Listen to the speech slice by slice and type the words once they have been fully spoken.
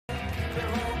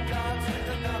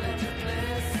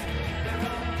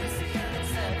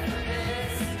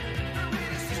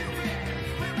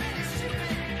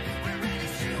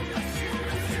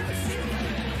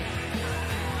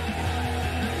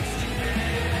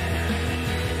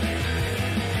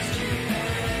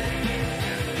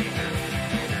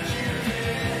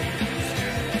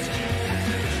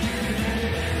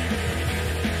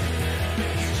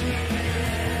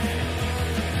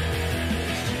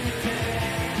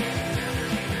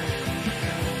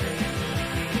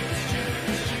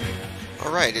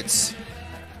Alright, it's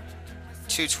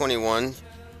 2/21,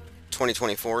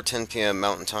 2024, 10 p.m.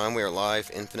 Mountain Time. We are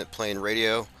live, Infinite Plane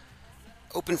Radio.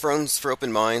 Open phones for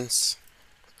open minds,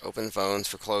 open phones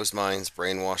for closed minds,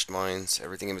 brainwashed minds,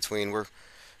 everything in between. We're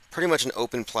pretty much an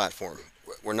open platform.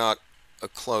 We're not a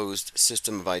closed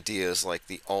system of ideas like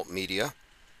the alt media,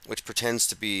 which pretends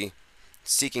to be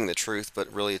seeking the truth, but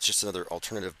really it's just another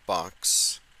alternative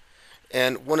box.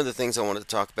 And one of the things I wanted to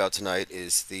talk about tonight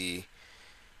is the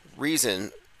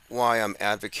reason why I'm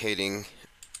advocating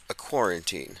a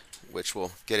quarantine, which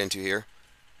we'll get into here.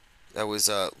 That was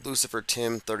Lucifer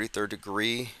Tim, 33rd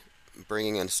Degree,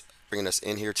 bringing us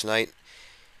in here tonight.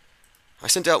 I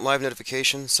sent out live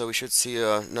notifications, so we should see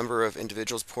a number of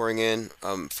individuals pouring in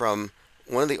from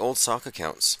one of the old sock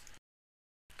accounts.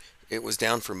 It was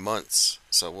down for months,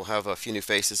 so we'll have a few new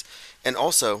faces. And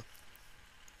also,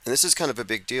 and this is kind of a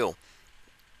big deal,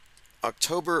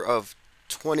 October of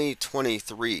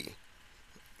 2023,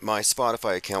 my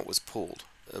Spotify account was pulled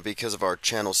because of our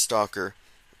channel stalker,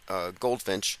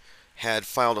 Goldfinch, had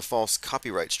filed a false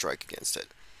copyright strike against it.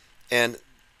 And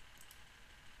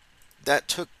that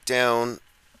took down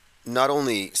not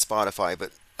only Spotify,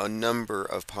 but a number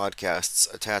of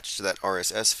podcasts attached to that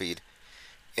RSS feed.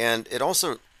 And it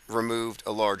also removed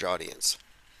a large audience.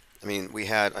 I mean, we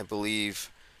had, I believe,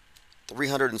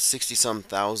 360-some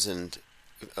thousand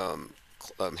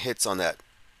hits on that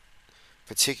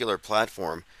particular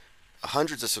platform,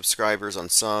 hundreds of subscribers on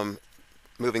some,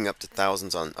 moving up to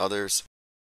thousands on others.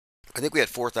 I think we had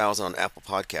 4,000 on Apple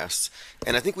Podcasts,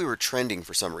 and I think we were trending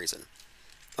for some reason.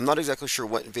 I'm not exactly sure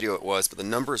what video it was, but the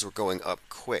numbers were going up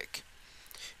quick.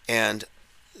 And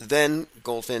then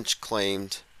Goldfinch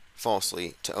claimed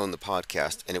falsely to own the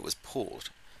podcast, and it was pulled.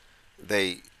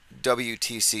 They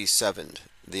WTC7'd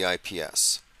the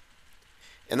IPS.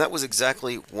 And that was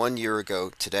exactly 1 year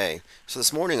ago today. So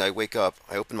this morning I wake up,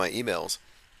 I open my emails,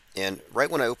 and right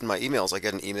when I open my emails I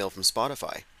get an email from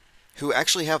Spotify, who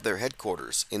actually have their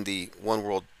headquarters in the One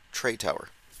World Trade Tower.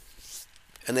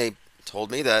 And they told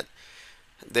me that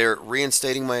they're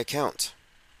reinstating my account.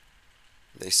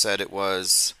 They said it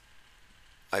was,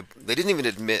 they didn't even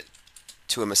admit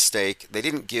to a mistake. They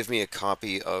didn't give me a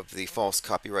copy of the false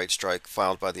copyright strike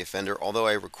filed by the offender, although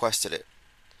I requested it.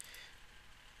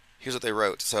 Here's what they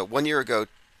wrote. So 1 year ago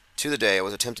to the day, I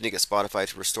was attempting to get Spotify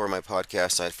to restore my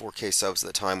podcast. I had 4K subs at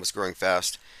the time, was growing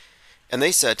fast. And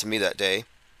they said to me that day,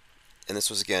 and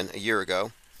this was again a year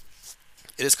ago,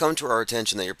 "It has come to our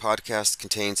attention that your podcast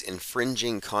contains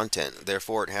infringing content.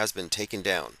 Therefore, it has been taken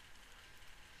down."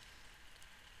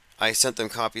 I sent them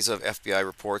copies of FBI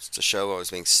reports to show I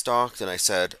was being stalked, and I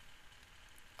said,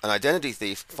 "An identity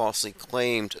thief falsely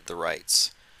claimed the rights.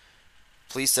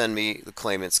 Please send me the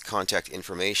claimant's contact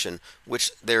information,"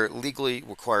 which they're legally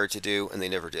required to do, and they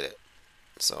never did it.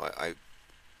 So I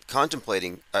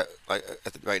contemplating,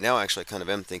 right now actually I kind of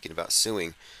am thinking about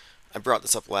suing. I brought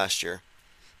this up last year.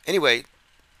 Anyway,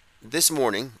 this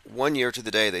morning, 1 year to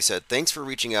the day, they said, "Thanks for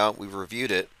reaching out, we've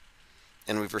reviewed it,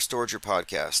 and we've restored your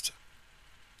podcast."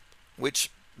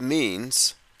 Which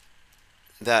means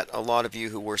that a lot of you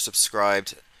who were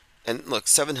subscribed, and look,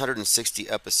 760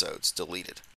 episodes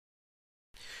deleted.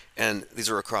 And these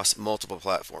are across multiple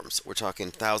platforms. We're talking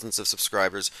thousands of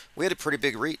subscribers. We had a pretty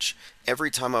big reach.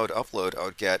 Every time I would upload, I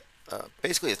would get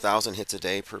basically 1,000 hits a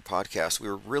day per podcast. We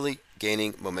were really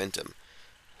gaining momentum.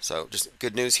 So just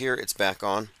good news here, it's back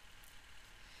on.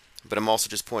 But I'm also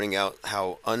just pointing out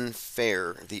how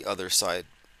unfair the other side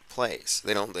plays.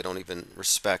 They don't even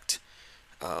respect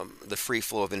the free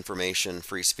flow of information,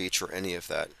 free speech, or any of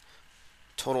that.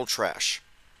 Total trash.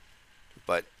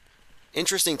 But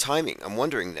interesting timing, I'm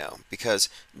wondering now, because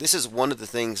this is one of the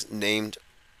things named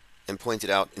and pointed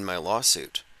out in my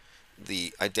lawsuit,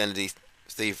 the identity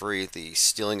thievery, the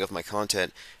stealing of my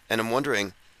content, and I'm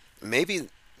wondering, maybe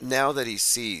now that he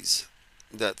sees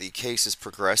that the case is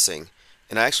progressing,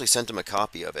 and I actually sent him a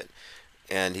copy of it,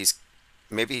 and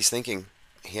maybe he's thinking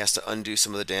he has to undo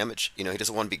some of the damage. You know, he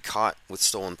doesn't want to be caught with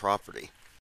stolen property,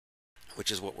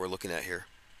 which is what we're looking at here.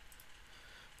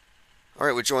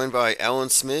 Alright, we're joined by Alan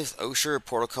Smith, Osher,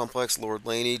 Portal Complex, Lord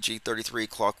Laney, G33,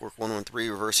 Clockwork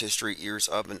 113, Reverse History, Ears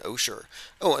Up, and Osher.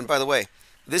 Oh, and by the way,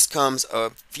 this comes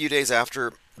a few days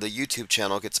after the YouTube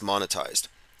channel gets monetized.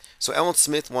 So Alan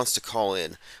Smith wants to call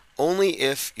in only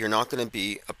if you're not going to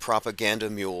be a propaganda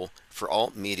mule for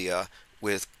alt media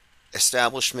with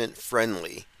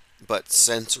establishment-friendly but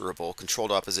censorable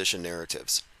controlled opposition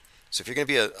narratives. So if you're going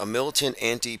to be a militant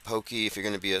anti-pokey, if you're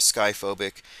going to be a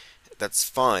skyphobic, that's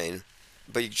fine.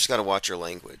 But you just got to watch your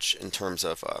language in terms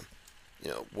of,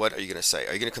 what are you going to say?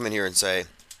 Are you going to come in here and say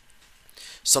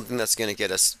something that's going to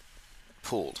get us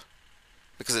pulled?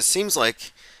 Because it seems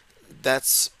like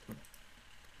That's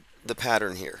the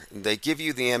pattern here. They give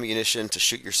you the ammunition to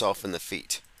shoot yourself in the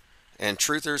feet. And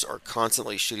truthers are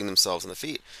constantly shooting themselves in the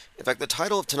feet. In fact, the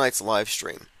title of tonight's live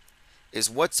stream is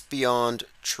What's Beyond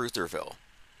Trutherville?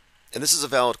 And this is a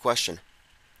valid question.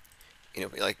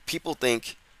 Like people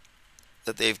think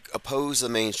that they've opposed the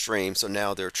mainstream, so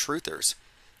now they're truthers.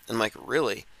 And like,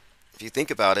 really, if you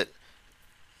think about it,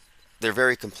 they're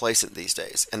very complacent these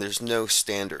days, and there's no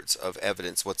standards of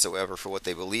evidence whatsoever for what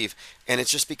they believe, and it's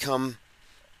just become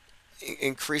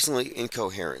increasingly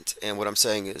incoherent. And what I'm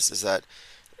saying is that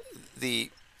the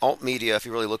alt media, if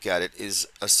you really look at it, is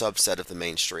a subset of the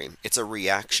mainstream. It's a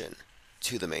reaction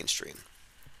to the mainstream.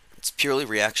 It's purely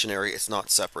reactionary. It's not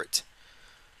separate.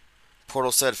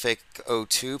 Portal said Fake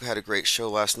O2 had a great show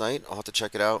last night. I'll have to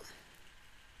check it out.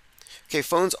 Okay,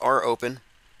 phones are open.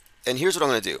 And here's what I'm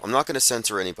going to do. I'm not going to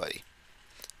censor anybody.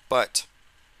 But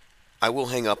I will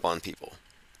hang up on people.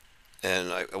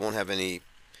 And I won't have any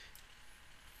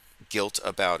guilt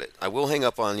about it. I will hang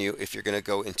up on you if you're going to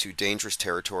go into dangerous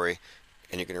territory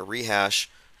and you're going to rehash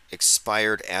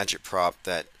expired agitprop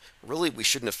that really we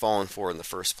shouldn't have fallen for in the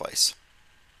first place.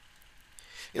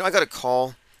 I got a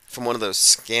call from one of those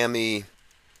scammy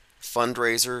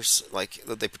fundraisers, like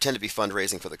they pretend to be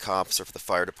fundraising for the cops or for the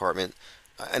fire department.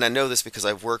 And I know this because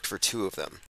I've worked for two of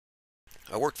them.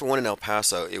 I worked for one in El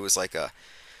Paso. It was like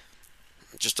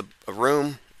just a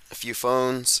room, a few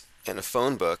phones, and a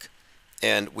phone book.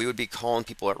 And we would be calling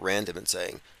people at random and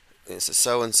saying, this is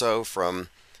so-and-so from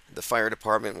the fire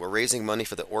department. We're raising money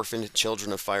for the orphaned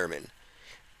children of firemen.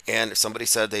 And if somebody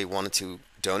said they wanted to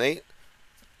donate,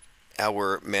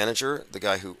 our manager, the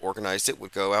guy who organized it,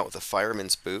 would go out with a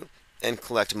fireman's boot and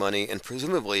collect money, and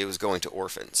presumably it was going to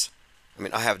orphans. I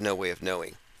mean, I have no way of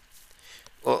knowing.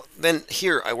 Well, then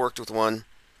here I worked with one,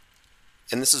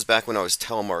 and this is back when I was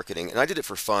telemarketing, and I did it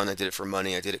for fun, I did it for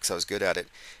money, I did it because I was good at it,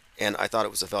 and I thought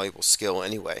it was a valuable skill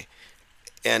anyway.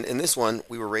 And in this one,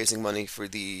 we were raising money for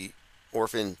the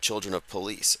orphan children of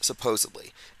police,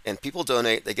 supposedly. And people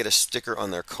donate, they get a sticker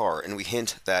on their car, and we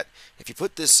hint that if you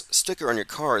put this sticker on your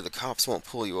car, the cops won't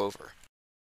pull you over.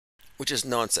 Which is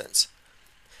nonsense.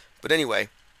 But anyway,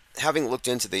 having looked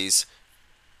into these,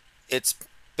 it's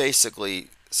basically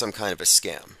some kind of a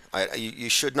scam. You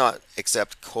should not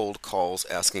accept cold calls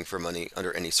asking for money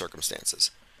under any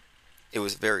circumstances. It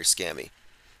was very scammy.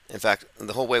 In fact,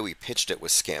 the whole way we pitched it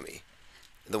was scammy.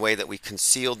 The way that we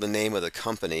concealed the name of the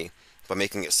company by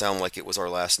making it sound like it was our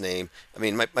last name. I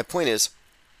mean, my point is,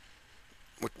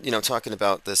 we're talking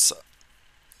about this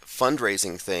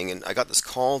fundraising thing, and I got this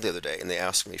call the other day, and they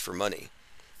asked me for money.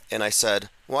 And I said,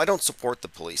 well, I don't support the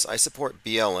police. I support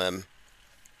BLM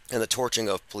and the torching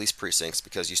of police precincts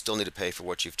because you still need to pay for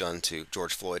what you've done to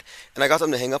George Floyd. And I got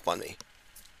them to hang up on me.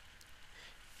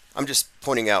 I'm just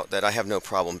pointing out that I have no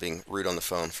problem being rude on the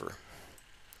phone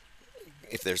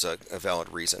if there's a valid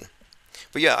reason.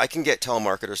 But yeah, I can get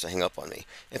telemarketers to hang up on me.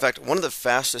 In fact, one of the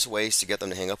fastest ways to get them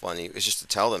to hang up on you is just to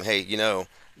tell them, hey,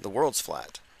 the world's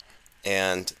flat.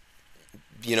 And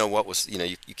I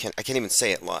can't even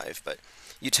say it live, but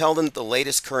you tell them the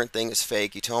latest current thing is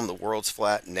fake, you tell them the world's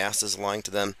flat, NASA's lying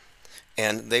to them,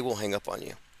 and they will hang up on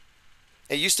you.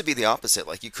 It used to be the opposite,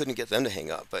 like you couldn't get them to hang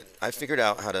up, but I figured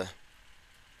out how to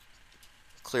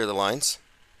clear the lines.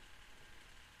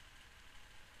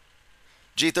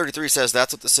 G33 says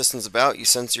that's what the system's about. You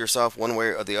censor yourself one way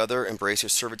or the other, embrace your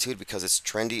servitude because it's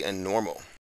trendy and normal.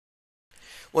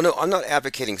 Well, no, I'm not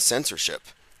advocating censorship.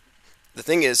 The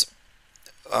thing is,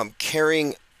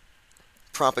 carrying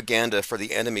propaganda for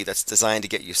the enemy that's designed to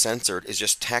get you censored is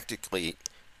just tactically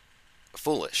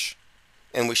foolish,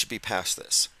 and we should be past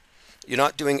this. You're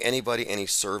not doing anybody any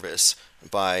service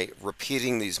by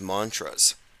repeating these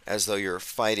mantras as though you're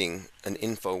fighting an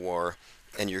info war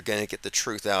and you're going to get the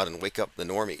truth out and wake up the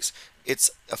normies.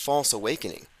 It's a false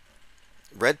awakening.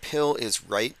 Red Pill is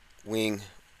right-wing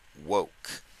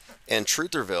woke, and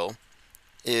Trutherville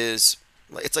it's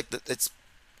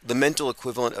the mental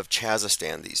equivalent of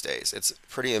Chazistan these days. It's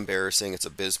pretty embarrassing. It's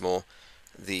abysmal.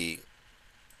 The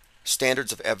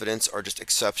standards of evidence are just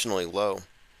exceptionally low.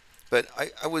 But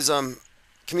I was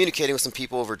communicating with some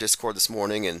people over Discord this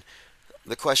morning, and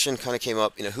the question kind of came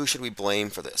up, who should we blame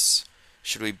for this?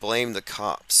 Should we blame the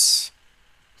cops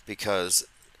because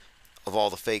of all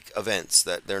the fake events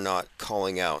that they're not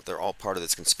calling out? They're all part of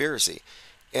this conspiracy.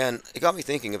 And it got me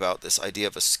thinking about this idea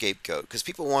of a scapegoat, because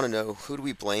people want to know, who do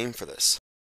we blame for this?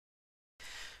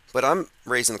 But I'm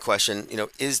raising the question,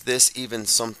 is this even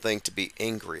something to be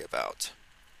angry about?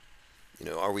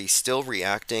 Are we still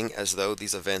reacting as though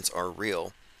these events are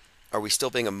real? Are we still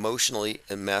being emotionally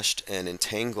enmeshed and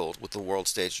entangled with the world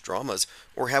stage dramas,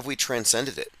 or have we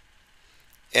transcended it?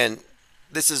 And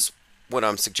this is what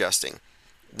I'm suggesting.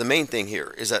 The main thing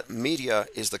here is that media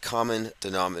is the common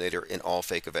denominator in all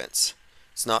fake events.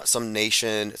 It's not some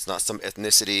nation, it's not some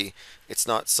ethnicity, it's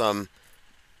not some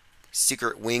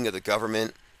secret wing of the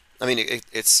government. I mean,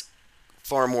 it's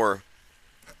far more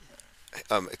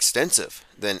extensive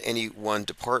than any one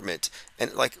department.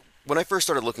 And like when I first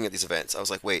started looking at these events, I was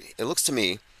like, wait, it looks to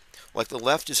me like the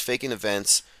left is faking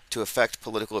events to affect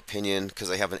political opinion because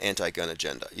they have an anti-gun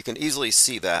agenda. You can easily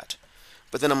see that.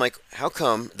 But then I'm like, how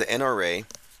come the NRA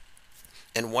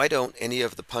and why don't any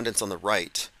of the pundits on the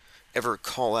right ever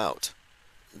call out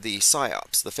the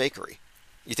psyops, the fakery?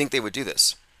 You think they would do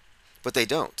this, but they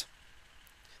don't.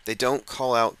 They don't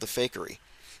call out the fakery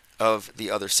of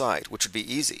the other side, which would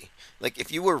be easy. Like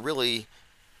if you were really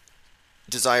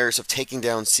desirous of taking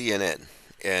down CNN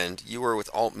and you were with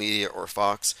alt media or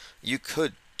Fox, you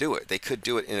could do it. They could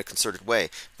do it in a concerted way.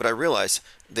 But I realize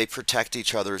they protect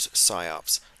each other's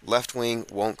psyops. Left wing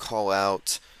won't call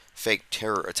out fake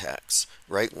terror attacks.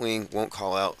 Right wing won't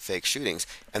call out fake shootings.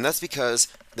 And that's because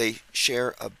they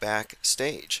share a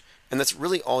backstage. And that's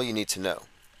really all you need to know.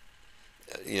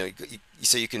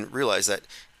 So you can realize that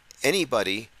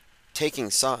anybody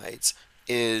taking sides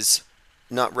is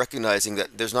not recognizing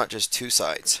that there's not just two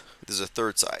sides. There's a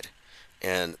third side.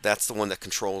 And that's the one that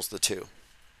controls the two.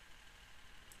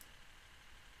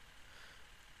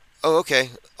 Oh, okay.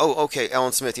 Oh, okay.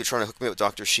 Alan Smith, you're trying to hook me up with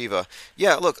Dr. Shiva.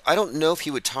 Yeah, look, I don't know if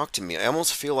he would talk to me. I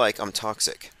almost feel like I'm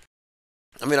toxic.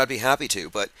 I mean, I'd be happy to,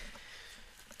 but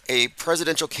a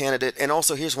presidential candidate, and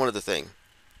also here's one other thing,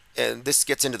 and this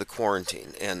gets into the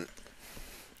quarantine, and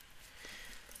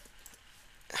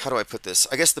how do I put this?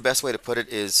 I guess the best way to put it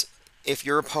is, if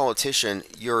you're a politician,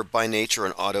 you're by nature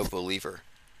an auto-believer.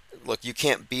 Look, you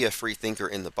can't be a free thinker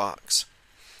in the box.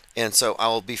 And so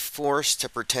I'll be forced to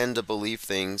pretend to believe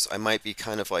things. I might be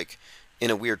kind of like in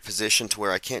a weird position to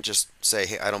where I can't just say,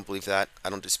 hey, I don't believe that, I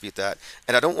don't dispute that.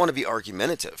 And I don't want to be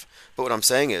argumentative. But what I'm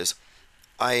saying is,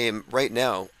 I am right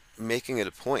now making it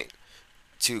a point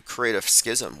to create a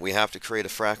schism. We have to create a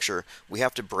fracture. We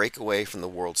have to break away from the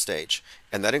world stage.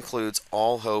 And that includes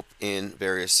all hope in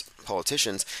various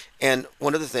politicians. And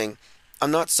one other thing,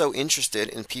 I'm not so interested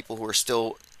in people who are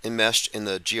still enmeshed in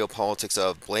the geopolitics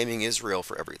of blaming Israel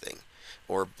for everything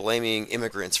or blaming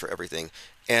immigrants for everything.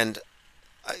 And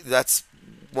that's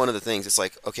one of the things. It's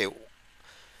like, okay,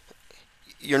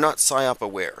 you're not PSYOP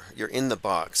aware. You're in the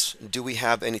box. Do we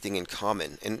have anything in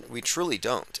common? And we truly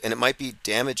don't. And it might be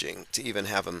damaging to even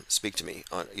have them speak to me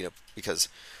on, because,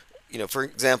 for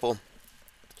example,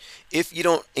 if you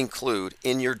don't include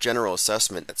in your general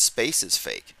assessment that space is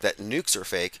fake, that nukes are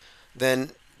fake,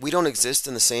 then we don't exist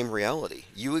in the same reality.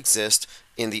 You exist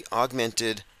in the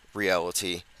augmented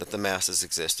reality that the masses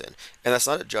exist in. And that's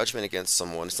not a judgment against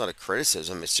someone. It's not a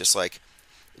criticism. It's just like,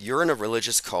 you're in a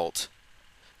religious cult.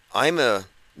 I'm a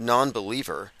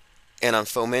non-believer, and I'm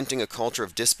fomenting a culture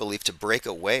of disbelief to break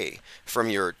away from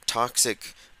your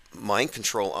toxic mind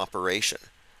control operation.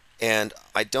 And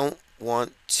I don't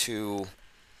want to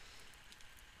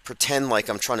pretend like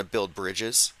I'm trying to build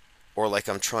bridges or like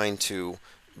I'm trying to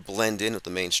blend in with the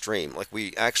mainstream. Like,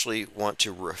 we actually want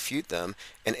to refute them,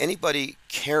 and anybody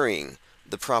carrying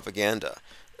the propaganda,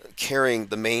 carrying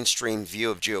the mainstream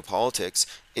view of geopolitics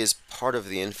is part of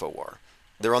the InfoWar.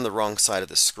 They're on the wrong side of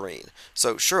the screen.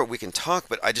 So sure, we can talk,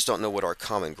 but I just don't know what our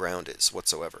common ground is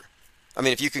whatsoever. I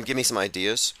mean, if you can give me some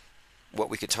ideas what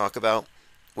we could talk about,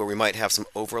 where we might have some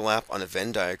overlap on a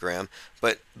Venn diagram,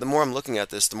 but the more I'm looking at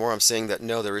this, the more I'm seeing that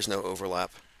no, there is no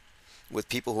overlap with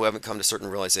people who haven't come to certain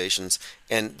realizations,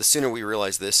 and the sooner we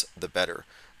realize this, the better.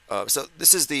 So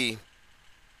this is the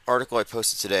article I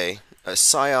posted today.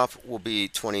 PSYOP will be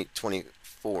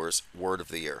 2024's word of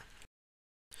the year.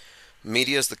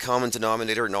 Media is the common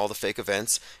denominator in all the fake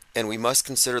events, and we must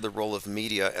consider the role of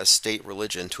media as state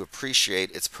religion to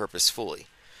appreciate its purpose fully.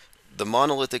 The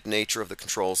monolithic nature of the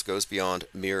controls goes beyond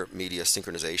mere media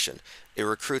synchronization. It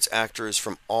recruits actors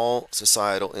from all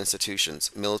societal institutions,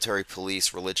 military,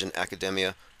 police, religion,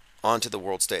 academia, onto the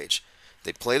world stage.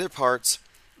 They play their parts,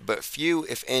 but few,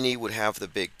 if any, would have the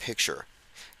big picture.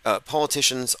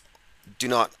 Politicians do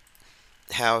not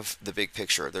have the big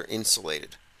picture. They're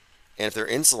insulated. And if they're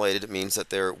insulated, it means that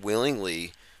they're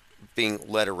willingly being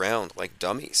led around like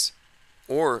dummies.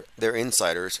 Or they're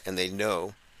insiders and they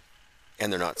know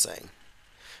and they're not saying.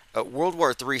 World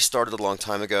War III started a long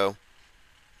time ago.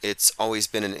 It's always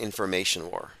been an information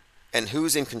war. And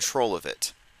who's in control of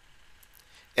it?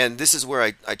 And this is where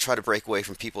I try to break away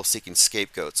from people seeking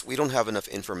scapegoats. We don't have enough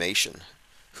information.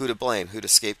 Who to blame? Who to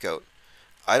scapegoat?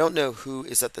 I don't know who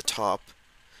is at the top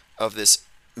of this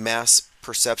mass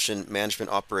perception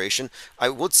management operation. I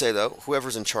would say, though,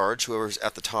 whoever's in charge, whoever's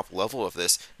at the top level of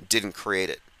this, didn't create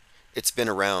it. It's been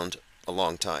around a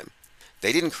long time.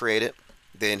 They didn't create it,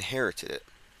 they inherited it.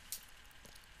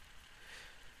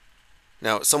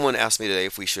 Now, someone asked me today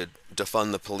if we should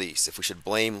defund the police, if we should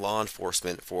blame law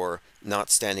enforcement for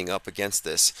not standing up against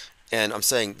this. And I'm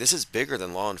saying this is bigger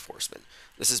than law enforcement.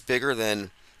 This is bigger than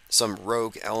some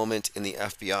rogue element in the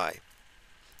FBI.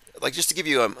 Like, just to give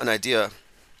you an idea,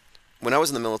 when I was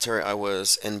in the military, I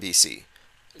was NBC,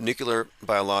 nuclear,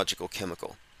 biological,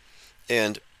 chemical.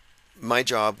 And my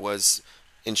job was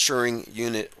ensuring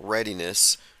unit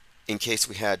readiness in case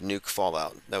we had nuke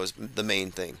fallout. That was the main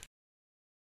thing.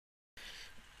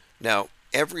 Now,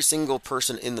 every single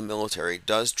person in the military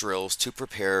does drills to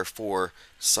prepare for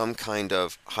some kind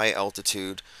of high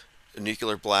altitude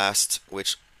nuclear blast,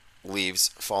 which leaves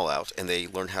fallout, and they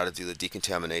learn how to do the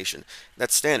decontamination.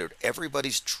 That's standard.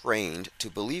 Everybody's trained to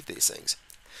believe these things.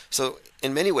 So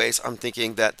in many ways, I'm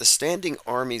thinking that the standing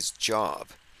army's job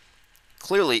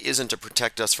clearly isn't to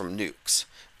protect us from nukes.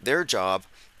 Their job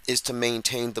is to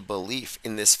maintain the belief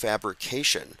in this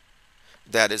fabrication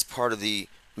that is part of the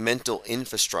mental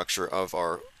infrastructure of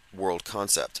our world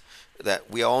concept, that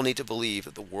we all need to believe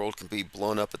that the world can be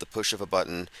blown up at the push of a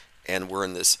button, and we're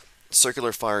in this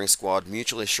circular firing squad.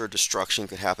 Mutually assured destruction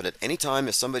could happen at any time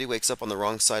if somebody wakes up on the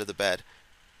wrong side of the bed.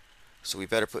 So we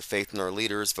better put faith in our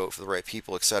leaders, vote for the right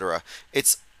people, etc.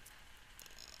 It's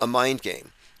a mind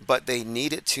game, but they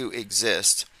need it to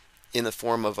exist in the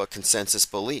form of a consensus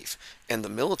belief, and the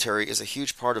military is a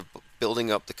huge part of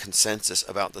building up the consensus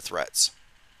about the threats.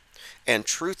 And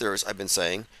truthers, I've been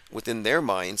saying, within their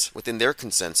minds, within their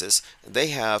consensus, they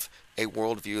have a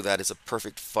worldview that is a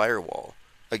perfect firewall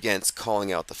against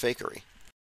calling out the fakery.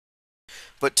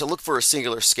 But to look for a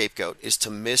singular scapegoat is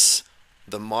to miss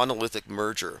the monolithic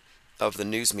merger of the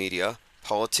news media,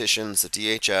 politicians, the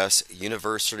DHS,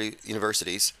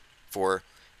 universities, for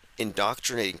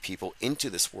indoctrinating people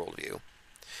into this worldview.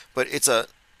 But it's a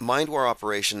mind war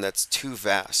operation that's too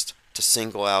vast to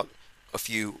single out a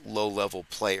few low-level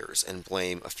players and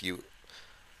blame a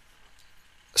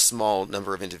small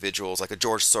number of individuals, like a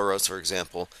George Soros, for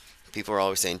example. People are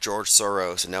always saying George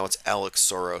Soros, and now it's Alex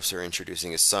Soros, who are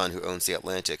introducing his son, who owns the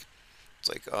Atlantic. It's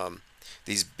like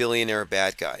these billionaire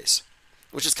bad guys,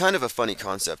 which is kind of a funny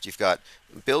concept. You've got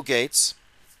Bill Gates,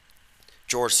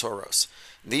 George Soros.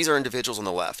 These are individuals on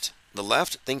the left. The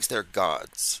left thinks they're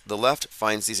gods. The left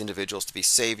finds these individuals to be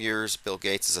saviors. Bill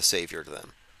Gates is a savior to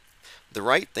them. The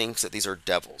right thinks that these are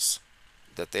devils,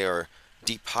 that they are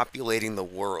depopulating the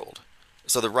world.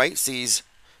 So the right sees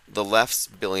the left's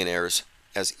billionaires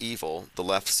as evil, the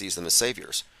left sees them as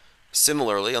saviors.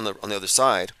 Similarly, on the other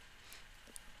side,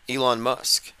 Elon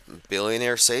Musk,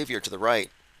 billionaire savior to the right,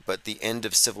 but the end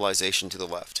of civilization to the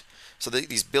left. So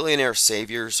these billionaire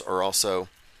saviors are also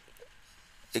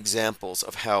examples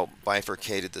of how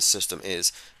bifurcated the system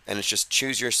is, and it's just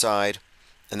choose your side,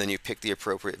 and then you pick the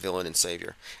appropriate villain and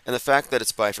savior. And the fact that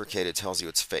it's bifurcated tells you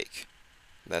it's fake.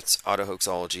 That's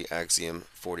Autohoaxology Axiom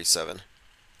 47.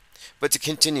 But to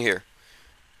continue here,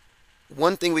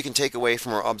 one thing we can take away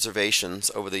from our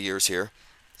observations over the years here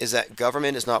is that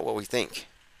government is not what we think.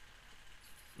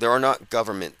 There are not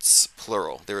governments,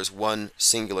 plural. There is one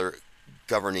singular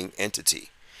governing entity.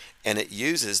 And it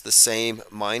uses the same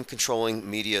mind-controlling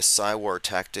media psy-war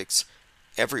tactics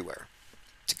everywhere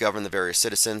to govern the various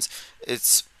citizens.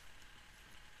 It's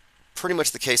pretty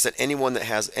much the case that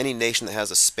any nation that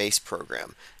has a space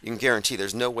program, you can guarantee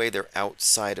there's no way they're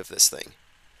outside of this thing.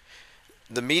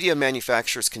 The media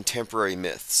manufactures contemporary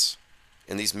myths,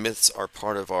 and these myths are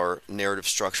part of our narrative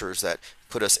structures that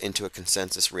put us into a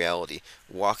consensus reality.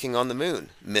 Walking on the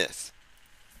moon, myth.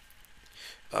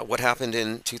 What happened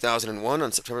in 2001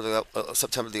 on September the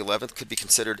 11th could be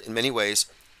considered in many ways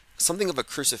something of a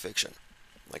crucifixion.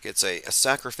 Like it's a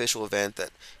sacrificial event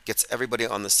that gets everybody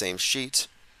on the same sheet.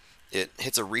 It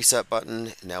hits a reset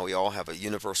button. Now we all have a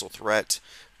universal threat.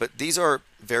 But these are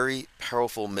very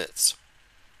powerful myths.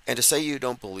 And to say you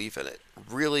don't believe in it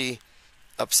really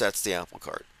upsets the apple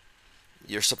cart.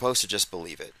 You're supposed to just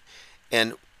believe it.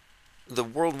 And the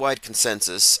worldwide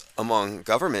consensus among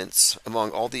governments,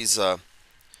 among all these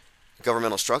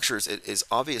governmental structures, it is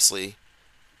obviously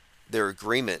their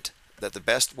agreement that the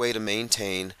best way to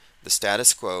maintain the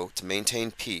status quo, to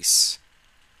maintain peace,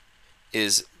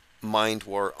 is mind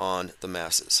war on the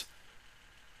masses.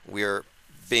 We are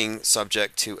being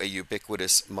subject to a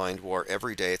ubiquitous mind war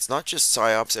every day. It's not just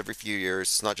psyops every few years.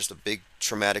 It's not just a big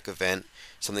traumatic event,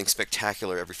 something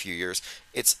spectacular every few years.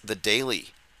 It's the daily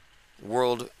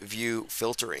worldview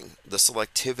filtering, the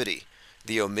selectivity,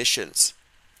 the omissions.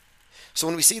 So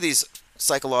when we see these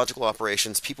psychological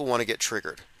operations. People want to get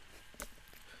triggered.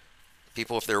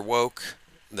 People, if they're woke,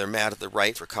 they're mad at the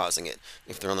right for causing it.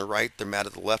 If they're on the right, they're mad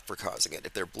at the left for causing it.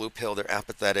 If they're blue pill, they're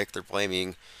apathetic, they're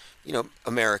blaming,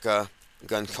 America,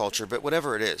 gun culture, but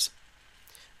whatever it is.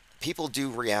 People do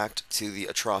react to the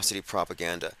atrocity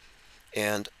propaganda.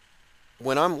 And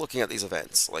when I'm looking at these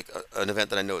events, like an event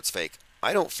that I know it's fake,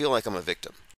 I don't feel like I'm a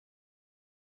victim.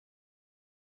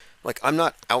 Like, I'm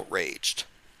not outraged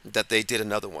that they did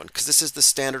another one, because this is the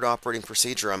standard operating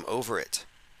procedure. I'm over it.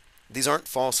 These aren't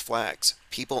false flags.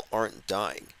 People aren't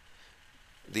dying.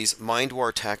 These mind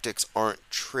war tactics aren't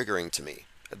triggering to me.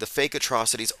 The fake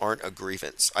atrocities aren't a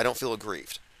grievance. I don't feel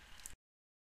aggrieved.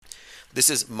 This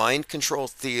is mind control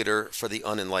theater for the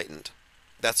unenlightened.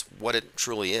 That's what it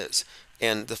truly is.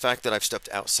 And the fact that I've stepped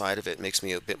outside of it makes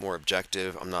me a bit more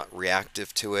objective. I'm not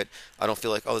reactive to it. I don't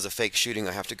feel like, oh, there's a fake shooting,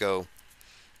 I have to go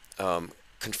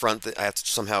confront it. I have to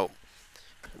somehow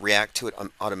react to it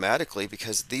automatically,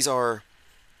 because these are,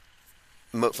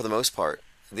 for the most part,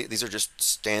 these are just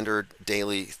standard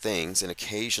daily things, and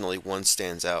occasionally one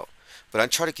stands out. But I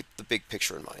try to keep the big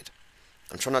picture in mind.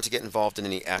 I'm trying not to get involved in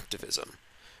any activism.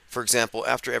 For example,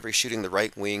 after every shooting, the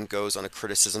right wing goes on a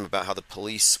criticism about how the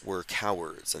police were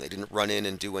cowards and they didn't run in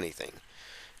and do anything.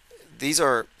 These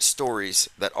are stories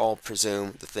that all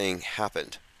presume the thing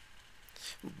happened.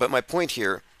 But my point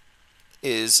here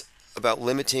is about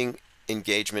limiting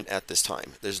engagement at this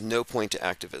time. There's no point to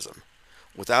activism.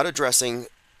 Without addressing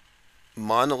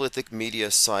monolithic media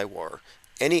psywar,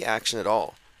 any action at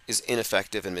all is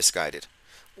ineffective and misguided.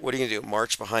 What are you going to do?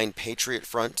 March behind Patriot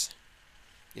Front?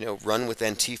 Run with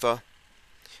Antifa?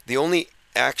 The only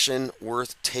action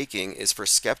worth taking is for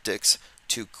skeptics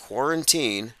to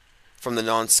quarantine from the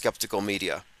non-skeptical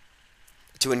media,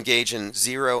 to engage in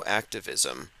zero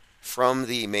activism from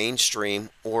the mainstream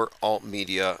or alt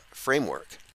media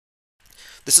framework.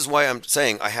 This is why I'm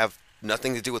saying I have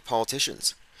nothing to do with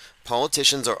politicians.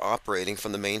 Politicians are operating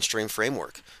from the mainstream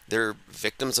framework. They're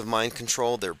victims of mind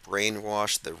control, they're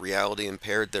brainwashed, they're reality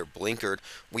impaired, they're blinkered.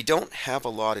 We don't have a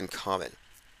lot in common.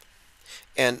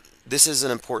 And this is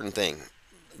an important thing,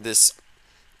 this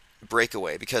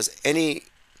breakaway, because any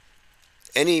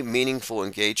meaningful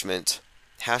engagement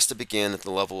has to begin at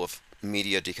the level of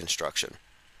media deconstruction.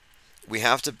 We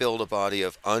have to build a body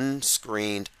of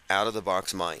unscreened,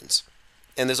 out-of-the-box minds.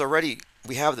 And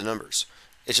we have the numbers.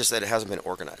 It's just that it hasn't been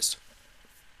organized.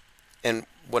 And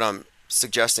what I'm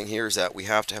suggesting here is that we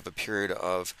have to have a period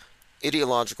of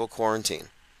ideological quarantine.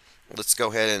 Let's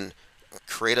go ahead and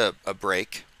create a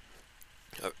break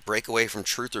away from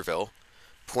Trutherville,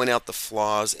 point out the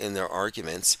flaws in their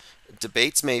arguments.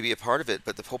 Debates may be a part of it,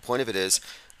 but the whole point of it is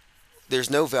there's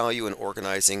no value in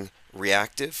organizing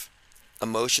reactive,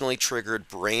 emotionally triggered,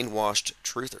 brainwashed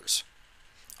truthers.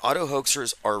 Auto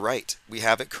hoaxers are right. We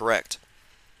have it correct.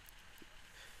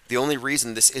 The only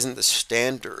reason this isn't the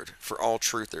standard for all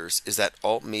truthers is that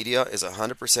alt media is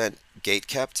 100%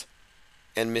 gatekept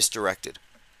and misdirected.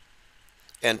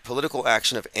 And political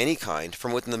action of any kind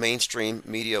from within the mainstream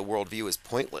media worldview is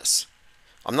pointless.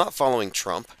 I'm not following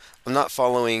Trump. I'm not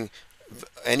following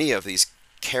any of these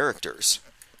characters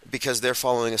because they're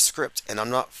following a script, and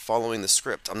I'm not following the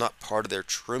script. I'm not part of their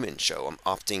Truman Show. I'm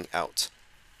opting out.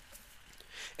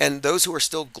 And those who are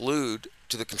still glued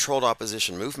to the controlled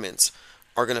opposition movements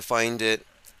are going to find it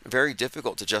very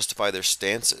difficult to justify their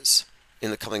stances in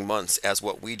the coming months as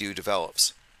what we do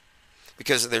develops.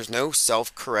 Because there's no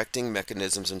self-correcting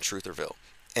mechanisms in Trutherville.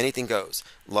 Anything goes.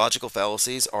 Logical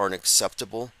fallacies are an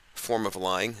acceptable form of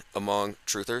lying among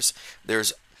truthers.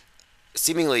 There's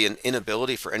seemingly an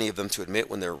inability for any of them to admit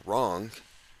when they're wrong.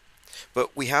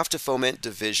 But we have to foment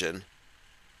division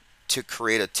to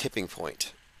create a tipping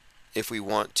point if we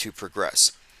want to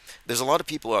progress. There's a lot of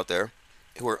people out there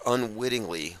who are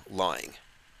unwittingly lying.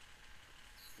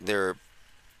 They're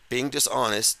being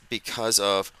dishonest because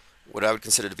of what I would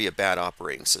consider to be a bad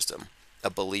operating system, a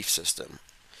belief system.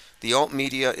 The alt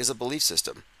media is a belief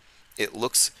system. It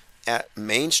looks at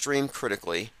mainstream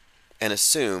critically and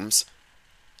assumes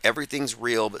everything's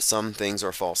real but some things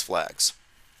are false flags.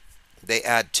 They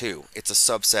add to. It's a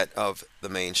subset of the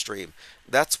mainstream.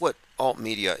 That's what alt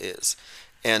media is.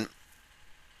 And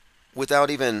without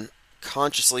even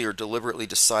consciously or deliberately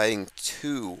deciding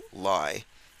to lie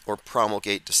or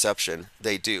promulgate deception,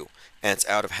 they do. And it's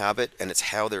out of habit, and it's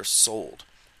how they're sold,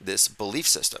 this belief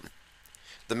system.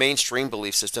 The mainstream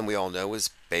belief system, we all know,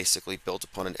 is basically built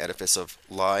upon an edifice of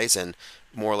lies and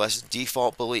more or less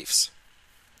default beliefs.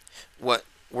 What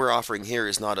we're offering here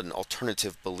is not an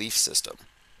alternative belief system.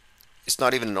 It's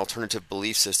not even an alternative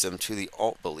belief system to the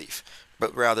alt belief,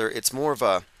 but rather it's more of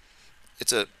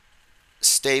it's a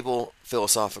stable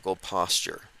philosophical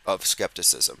posture of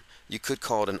skepticism. You could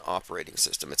call it an operating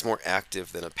system. It's more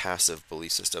active than a passive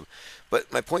belief system.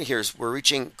 But my point here is we're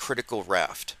reaching critical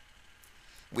raft.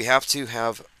 We have to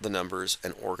have the numbers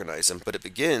and organize them, but it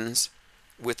begins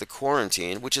with the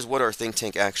quarantine, which is what our think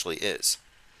tank actually is.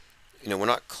 We're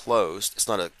not closed. It's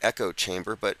not an echo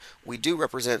chamber, but we do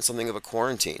represent something of a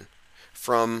quarantine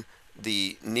from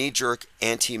the knee-jerk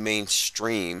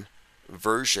anti-mainstream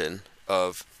version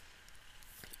of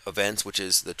events, which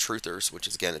is the truthers, which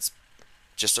is, again, it's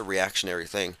just a reactionary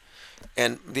thing.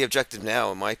 And the objective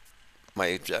now, my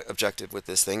objective with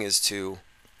this thing is to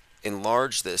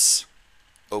enlarge this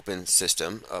open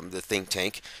system, the think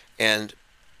tank, and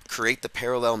create the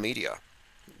parallel media,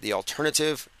 the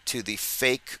alternative to the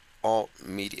fake alt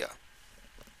media.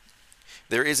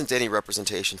 There isn't any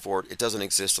representation for it. It doesn't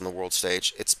exist on the world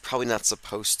stage. It's probably not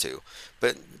supposed to,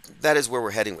 but that is where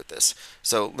we're heading with this.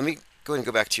 So let me go ahead and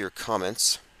go back to your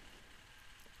comments.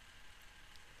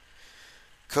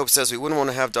 Cope says we wouldn't want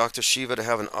to have Dr. Shiva to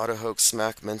have an auto-hoax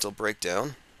smack mental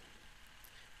breakdown.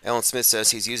 Alan Smith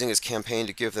says he's using his campaign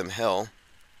to give them hell.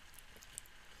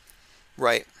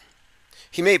 Right.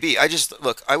 He may be.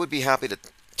 Look, I would be happy to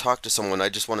talk to someone. I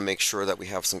just want to make sure that we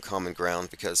have some common ground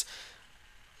because,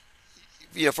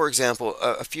 for example,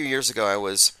 a few years ago I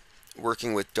was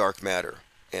working with dark matter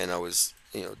and I was,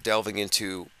 delving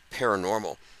into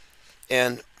paranormal.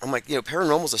 And I'm like,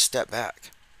 paranormal is a step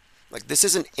back. Like, this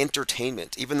isn't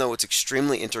entertainment, even though it's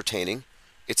extremely entertaining.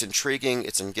 It's intriguing,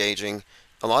 it's engaging.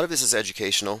 A lot of this is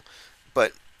educational,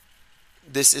 but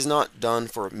this is not done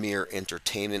for mere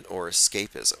entertainment or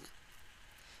escapism.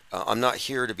 I'm not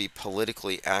here to be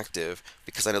politically active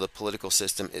because I know the political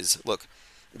system is, look,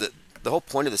 the whole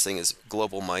point of this thing is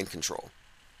global mind control.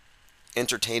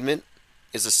 Entertainment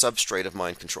is a substrate of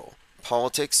mind control.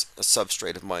 Politics, a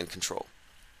substrate of mind control.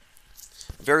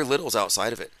 Very little is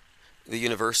outside of it. The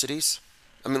universities,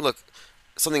 look,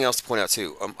 something else to point out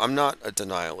too. I'm not a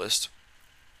denialist.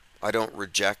 I don't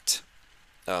reject,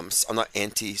 I'm not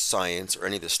anti-science or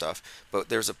any of this stuff, but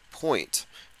there's a point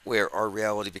where our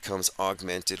reality becomes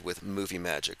augmented with movie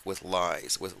magic, with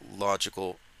lies, with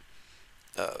logically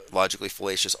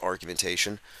fallacious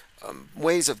argumentation,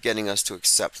 ways of getting us to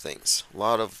accept things. A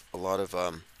lot of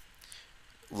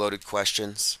loaded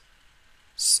questions.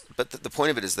 But the point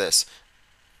of it is this.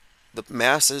 The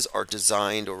masses are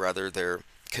designed, or rather they're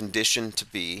conditioned to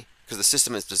be, because the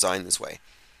system is designed this way,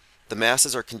 the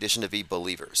masses are conditioned to be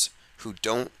believers who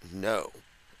don't know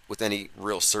with any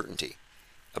real certainty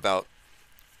about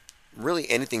really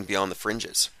anything beyond the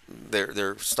fringes.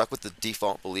 They're stuck with the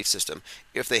default belief system.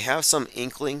 If they have some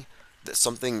inkling that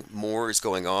something more is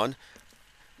going on,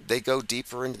 they go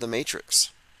deeper into the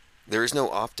matrix. There is no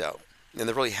opt-out, and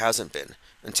there really hasn't been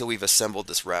until we've assembled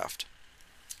this raft.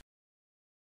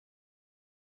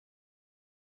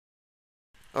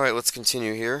 Alright, let's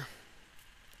continue here.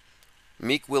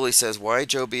 Meek Willie says, why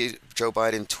Joe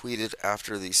Biden tweeted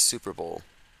after the Super Bowl?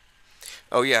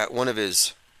 Oh yeah, one of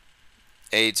his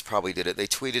aides probably did it. They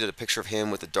tweeted a picture of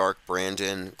him with the dark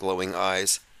Brandon, glowing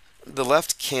eyes. The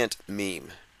left can't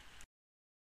meme.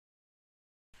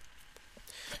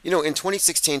 In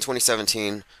 2016,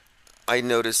 2017, I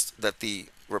noticed that the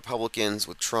Republicans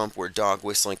with Trump were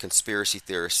dog-whistling conspiracy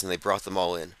theorists, and they brought them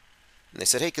all in. And they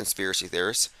said, hey, conspiracy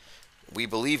theorists, we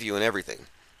believe you in everything,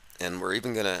 and we're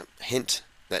even going to hint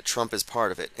that Trump is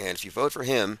part of it, and if you vote for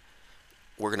him,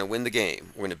 we're going to win the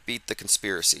game. We're going to beat the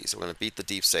conspiracies. We're going to beat the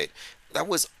deep state. That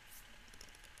was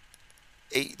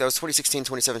 2016,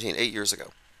 2017, 8 years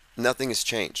ago. Nothing has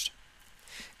changed.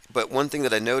 But one thing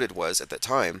that I noted was, at that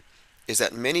time, is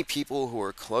that many people who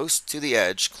were close to the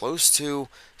edge, close to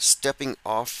stepping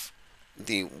off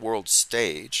the world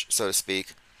stage, so to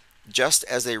speak, just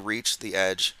as they reached the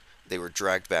edge, they were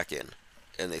dragged back in,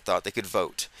 and they thought they could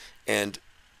vote. And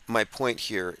my point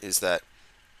here is that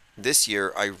this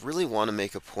year, I really want to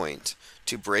make a point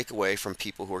to break away from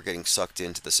people who are getting sucked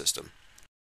into the system.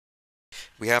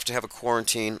 We have to have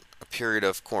a period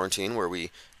of quarantine where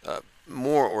we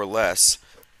more or less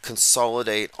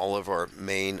consolidate all of our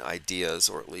main ideas,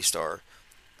 or at least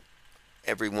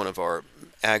every one of our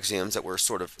axioms that we're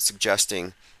sort of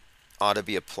suggesting ought to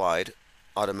be applied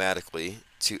automatically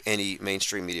to any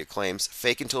mainstream media claims,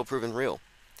 fake until proven real.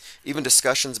 Even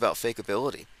discussions about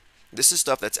fakeability. This is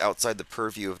stuff that's outside the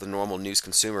purview of the normal news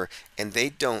consumer, and they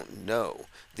don't know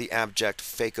the abject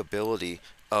fakeability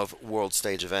of world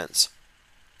stage events.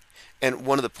 And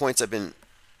one of the points I've been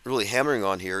really hammering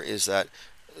on here is that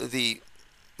the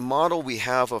model we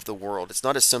have of the world, it's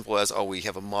not as simple as, oh, we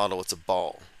have a model, it's a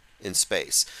ball in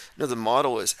space. No, the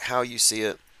model is how you see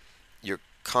it, your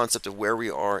concept of where we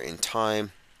are in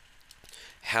time,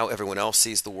 how everyone else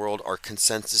sees the world, our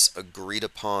consensus agreed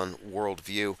upon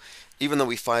worldview, even though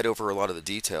we fight over a lot of the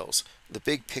details. The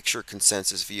big picture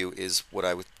consensus view is what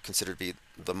I would consider to be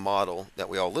the model that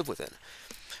we all live within.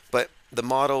 But the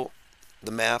model,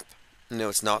 the map, no,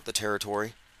 it's not the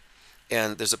territory.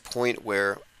 And there's a point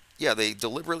where, yeah, they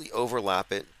deliberately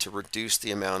overlap it to reduce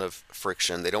the amount of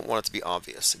friction. They don't want it to be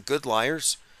obvious. Good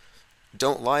liars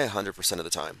don't lie 100% of the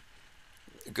time.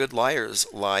 Good liars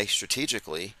lie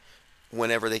strategically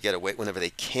whenever they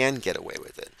can get away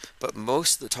with it. But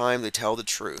most of the time they tell the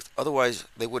truth. Otherwise,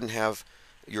 they wouldn't have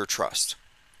your trust.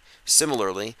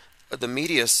 Similarly, the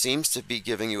media seems to be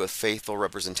giving you a faithful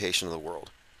representation of the world.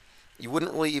 You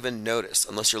wouldn't really even notice,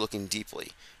 unless you're looking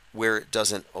deeply, where it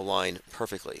doesn't align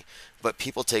perfectly. But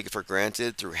people take it for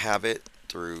granted through habit,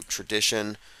 through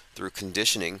tradition, through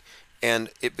conditioning, and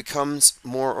it becomes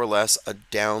more or less a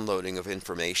downloading of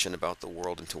information about the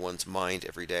world into one's mind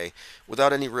every day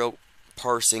without any real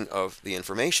parsing of the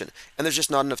information. And there's just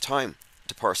not enough time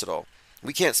to parse it all.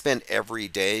 We can't spend every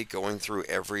day going through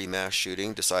every mass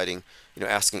shooting, deciding,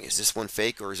 asking, is this one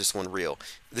fake or is this one real?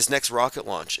 This next rocket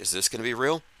launch, is this going to be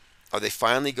real? Are they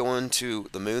finally going to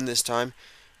the moon this time?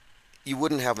 You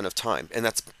wouldn't have enough time, and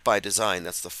that's by design,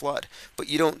 that's the flood. But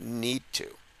you don't need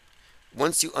to.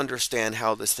 Once you understand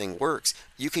how this thing works,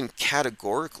 you can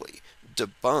categorically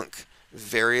debunk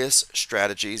various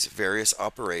strategies, various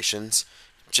operations,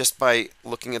 just by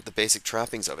looking at the basic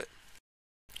trappings of it.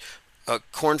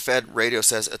 Corn-fed radio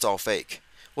says it's all fake.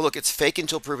 Well, look, it's fake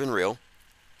until proven real,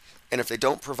 and if they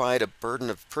don't provide a burden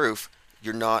of proof,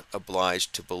 you're not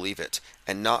obliged to believe it,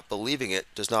 and not believing it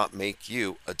does not make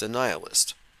you a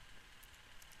denialist.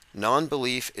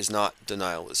 Non-belief is not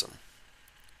denialism.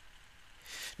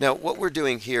 Now, what we're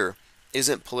doing here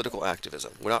isn't political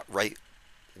activism. We're not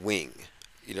right-wing.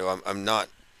 I'm not.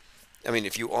 I mean,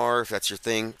 if you are, if that's your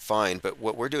thing, fine. But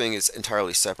what we're doing is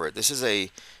entirely separate. This is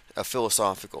a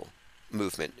philosophical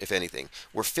movement, if anything.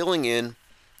 We're filling in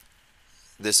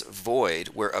this void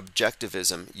where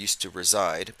objectivism used to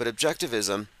reside, but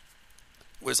objectivism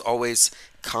was always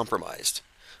compromised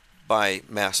by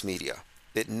mass media.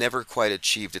 It never quite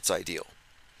achieved its ideal.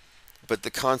 But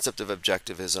the concept of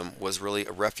objectivism was really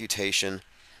a refutation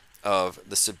of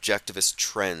the subjectivist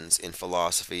trends in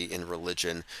philosophy, in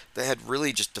religion, that had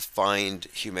really just defined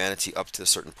humanity up to a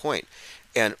certain point.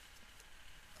 And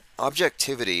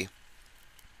objectivity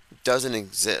doesn't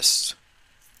exist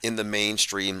in the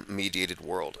mainstream mediated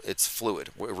world. It's fluid,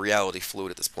 reality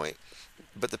fluid at this point.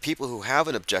 But the people who have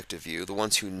an objective view, the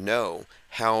ones who know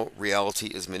how reality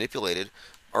is manipulated,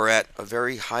 are at a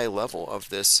very high level of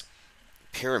this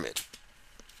pyramid.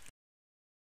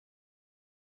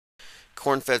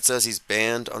 Cornfed says he's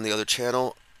banned on the other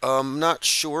channel. I'm not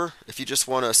sure. If you just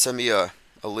want to send me a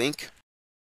link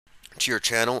to your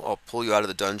channel, I'll pull you out of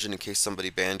the dungeon in case somebody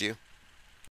banned you.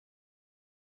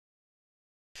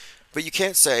 But you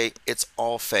can't say it's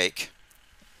all fake.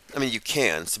 I mean, you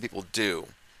can. Some people do.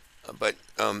 But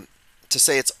to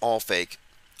say it's all fake,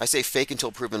 I say fake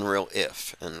until proven real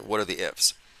if. And what are the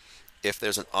ifs? If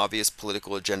there's an obvious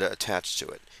political agenda attached to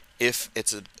it. If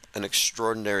it's an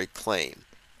extraordinary claim.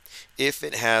 If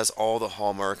it has all the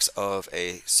hallmarks of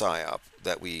a psyop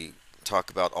that we talk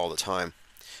about all the time.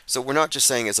 So we're not just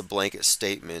saying as a blanket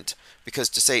statement, because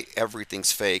to say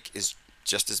everything's fake is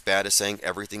just as bad as saying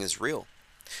everything is real.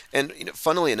 And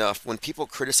funnily enough, when people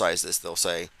criticize this, they'll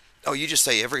say, oh, you just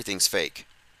say everything's fake.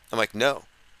 I'm like, no,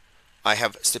 I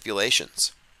have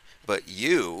stipulations. But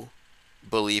you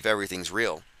believe everything's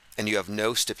real, and you have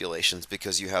no stipulations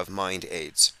because you have mind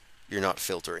aids. You're not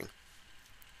filtering.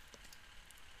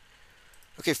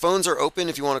 Okay, phones are open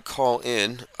if you want to call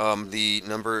in. The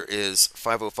number is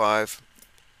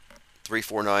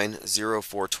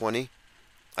 505-349-0420.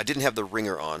 I didn't have the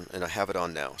ringer on, and I have it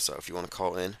on now, so if you want to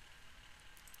call in.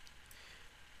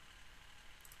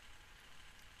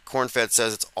 Cornfed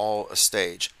says it's all a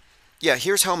stage. Yeah,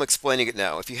 here's how I'm explaining it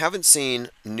now. If you haven't seen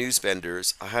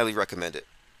Newsbenders, I highly recommend it.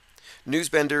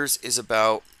 Newsbenders is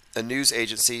about a news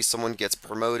agency. Someone gets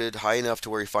promoted high enough to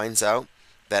where he finds out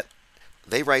that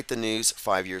they write the news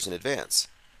 5 years in advance.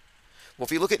 Well,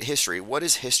 if you look at history, what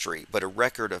is history but a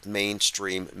record of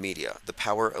mainstream media, the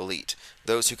power elite,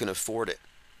 those who can afford it,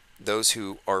 those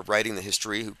who are writing the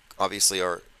history, who obviously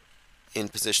are in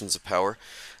positions of power,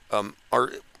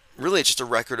 are really just a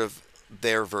record of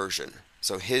their version.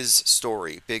 So his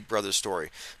story, Big Brother's story.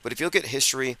 But if you look at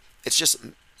history, it's just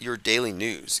your daily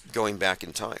news going back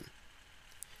in time.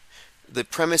 The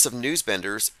premise of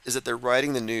Newsbenders is that they're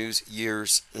writing the news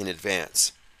years in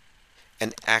advance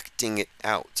and acting it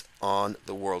out on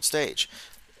the world stage.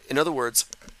 In other words,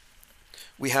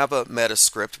 we have a meta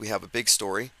script, we have a big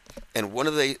story, And one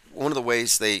of the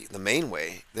ways the main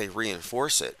way they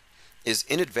reinforce it is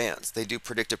in advance. They do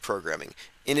predictive programming.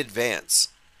 In advance,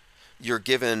 you're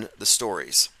given the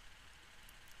stories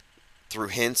through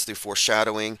hints, through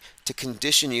foreshadowing, to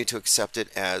condition you to accept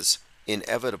it as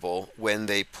inevitable when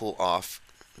they pull off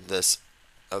this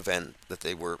event that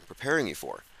they were preparing you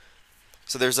for.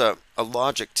 So there's a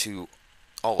logic to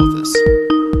all of this.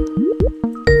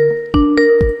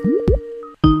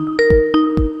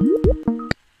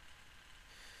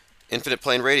 Infinite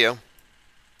Plane Radio.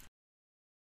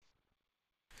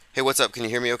 Hey, what's up? Can you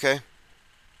hear me okay?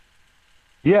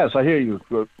 Yes, I hear you.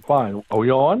 Good. Fine. Are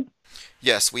we on?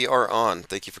 Yes, we are on.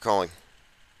 Thank you for calling.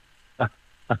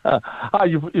 Hi,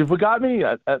 you forgot me?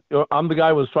 I'm the guy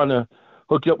who was trying to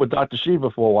hook you up with Dr. Shiva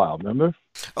for a while, remember?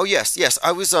 Oh, yes, yes.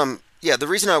 I was, yeah, the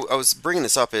reason I was bringing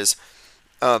this up is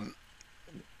um,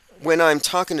 when I'm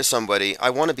talking to somebody, I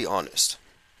want to be honest.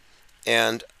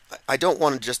 And I don't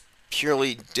want to just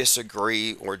purely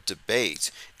disagree or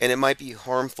debate. And it might be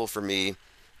harmful for me,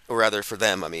 or rather for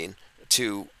them, I mean,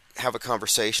 to have a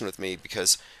conversation with me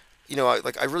because,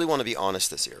 I really want to be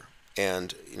honest this year.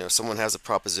 And, someone has a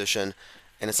proposition,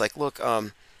 and it's like, look,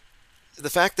 the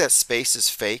fact that space is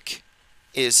fake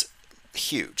is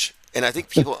huge. And I think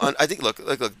people, I think, look,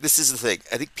 this is the thing.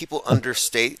 I think people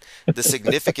understate the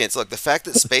significance. Look, the fact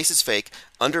that space is fake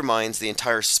undermines the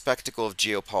entire spectacle of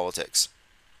geopolitics.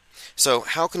 So,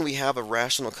 how can we have a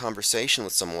rational conversation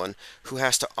with someone who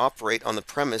has to operate on the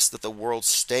premise that the world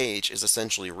stage is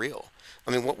essentially real?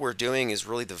 I mean, what we're doing is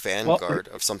really the Well, vanguard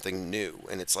of something new.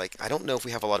 And it's like, I don't know if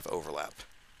we have a lot of overlap.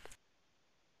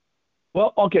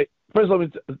 well, okay. First, let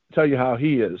me tell you how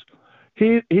he is.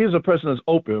 He's a person that's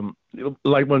open.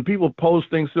 Like when people pose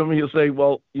things to him, he'll say,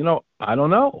 "Well, I don't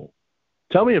know.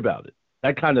 Tell me about it."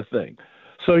 That kind of thing.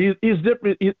 So he's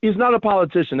different. He's not a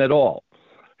politician at all.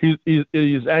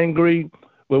 He's angry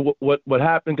with what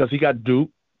happened because he got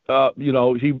duped.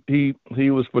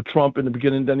 He was for Trump in the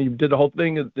beginning. Then he did the whole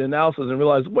thing, the analysis, and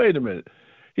realized, wait a minute,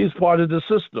 he's part of the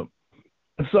system.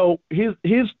 And so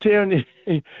he's tearing.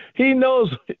 He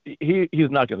knows he's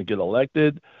not going to get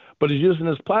elected, but he's using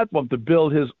his platform to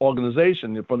build his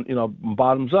organization from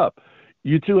bottoms up.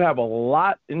 You two have a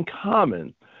lot in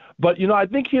common, but I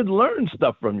think he'd learn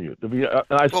stuff from you. And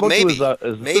I Well, spoke to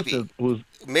his maybe, assistant, who's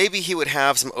maybe he would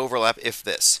have some overlap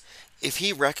if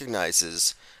he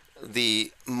recognizes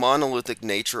the monolithic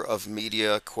nature of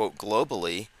media, quote,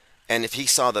 globally, and if he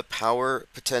saw the power,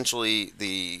 potentially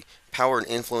the power and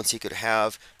influence he could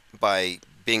have by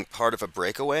being part of a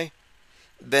breakaway,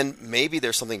 then maybe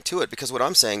there's something to it. Because what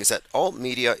I'm saying is that alt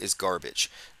media is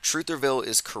garbage. Trutherville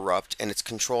is corrupt and it's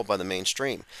controlled by the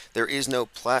mainstream. There is no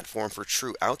platform for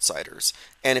true outsiders.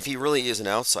 And if he really is an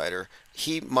outsider,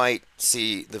 he might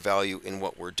see the value in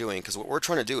what we're doing. Because what we're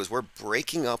trying to do is we're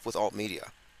breaking up with alt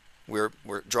media. We're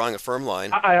drawing a firm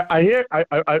line. I hear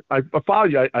I follow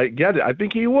you. I get it. I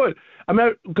think he would. I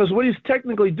mean, because what he's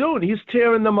technically doing, he's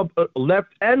tearing them left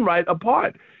and right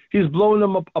apart. He's blowing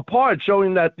them apart,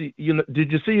 showing that Did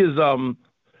you see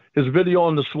his video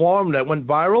on the swarm that went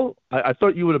viral? I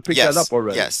thought you would have picked that up Yes,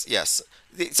 already. yes, yes.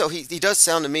 So he does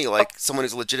sound to me like someone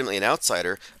who's legitimately an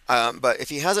outsider. But if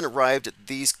he hasn't arrived at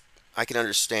these, I can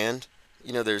understand.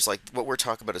 There's like what we're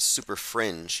talking about is super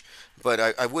fringe. But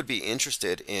I would be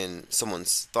interested in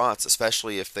someone's thoughts,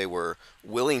 especially if they were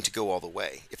willing to go all the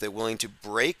way. If they're willing to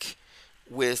break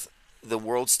with the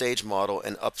world stage model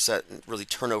and upset and really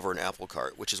turn over an apple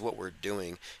cart, which is what we're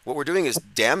doing. What we're doing is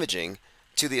damaging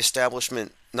to the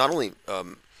establishment, not only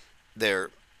their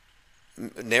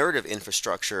narrative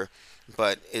infrastructure,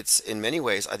 but it's in many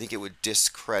ways, I think it would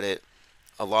discredit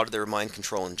a lot of their mind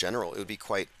control in general. It would be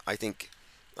quite, I think,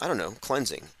 I don't know,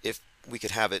 cleansing if we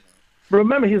could have it. But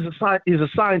remember, he's a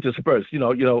scientist first. So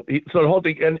the whole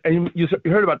thing, and you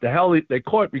heard about the hell they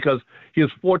caught because he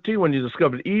was 14 when he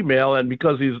discovered email, and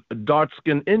because he's a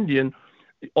dark-skinned Indian,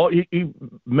 he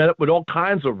met up with all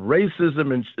kinds of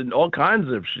racism and all kinds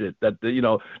of shit that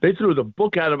they threw the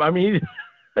book at him. I mean,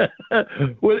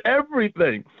 with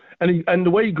everything. And the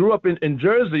way he grew up in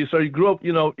Jersey, so he grew up,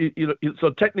 so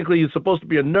technically he's supposed to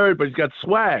be a nerd, but he's got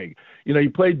swag. He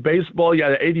played baseball. He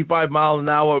had an 85 mile an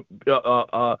hour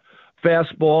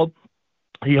fastball.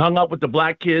 He hung out with the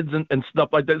black kids and stuff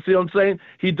like that. See what I'm saying?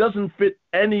 He doesn't fit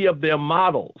any of their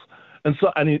models, and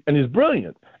he's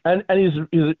brilliant, and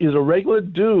he's a regular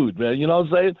dude, man. You know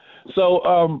what I'm saying?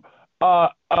 So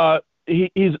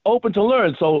he's open to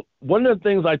learn. So one of the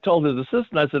things I told his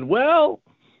assistant, I said, well,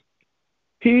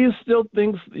 he still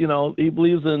thinks, he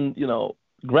believes in,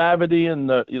 gravity and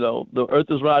the earth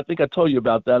is round. I think I told you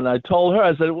about that. And I told her,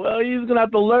 I said, well, he's going to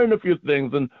have to learn a few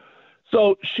things. And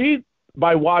so she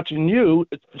by watching you,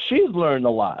 she's learned a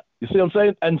lot. You see what I'm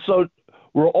saying? And so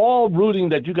we're all rooting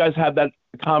that you guys have that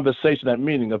conversation, that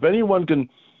meeting. If anyone can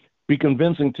be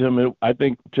convincing to him, I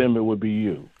think, Tim, it would be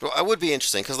you. Well, I would be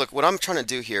interesting because look, what I'm trying to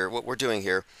do here, what we're doing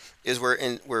here, is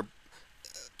we're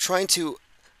trying to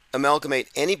amalgamate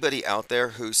anybody out there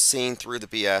who's seeing through the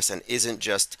BS and isn't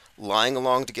just lying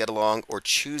along to get along or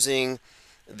choosing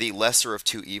the lesser of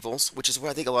two evils, which is what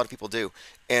I think a lot of people do.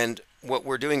 And what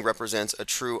we're doing represents a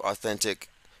true, authentic,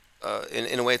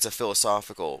 in a way, it's a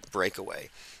philosophical breakaway.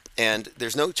 And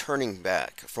there's no turning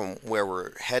back from where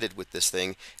we're headed with this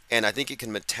thing. And I think it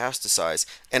can metastasize.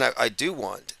 And I do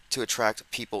want to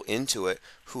attract people into it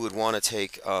who would want to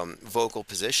take vocal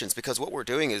positions because what we're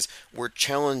doing is we're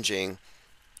challenging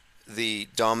the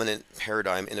dominant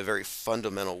paradigm in a very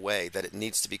fundamental way that it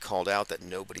needs to be called out that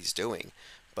nobody's doing.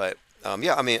 But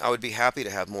yeah, I mean, I would be happy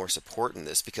to have more support in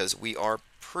this because we are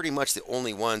pretty much the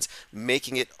only ones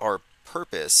making it our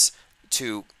purpose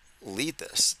to lead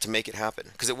this, to make it happen.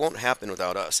 Because it won't happen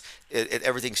without us.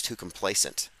 Everything's too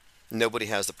complacent. Nobody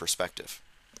has the perspective.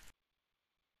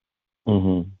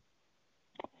 Hmm.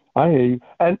 I hear you.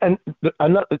 And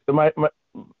another, my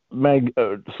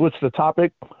switch the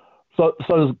topic. So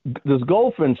this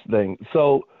Goldfinch thing.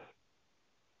 So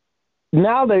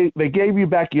now they gave you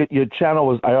back your channel.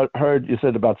 Was I heard you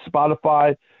said about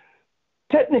Spotify?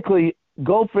 Technically,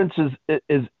 Goldfinch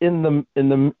is in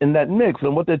that mix,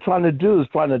 and what they're trying to do is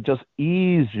trying to just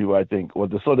ease you. I think,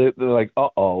 so they're like,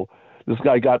 this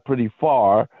guy got pretty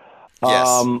far.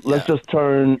 Yes, Let's yeah. just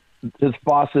turn his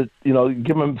faucet,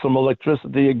 give him some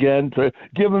electricity again, to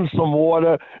give him some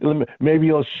water. Maybe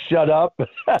he'll shut up.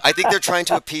 I think they're trying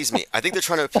to appease me. I think they're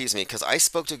trying to appease me because I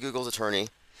spoke to Google's attorney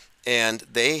and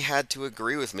they had to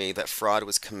agree with me that fraud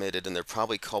was committed and they're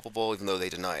probably culpable even though they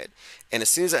deny it. And as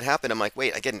soon as that happened, I'm like,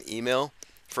 wait, I get an email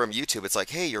from YouTube. It's like,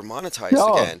 hey, you're monetized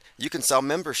Oh, again. You can sell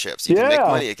memberships. You can make yeah.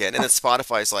 money again. And then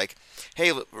Spotify's like,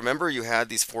 hey, remember you had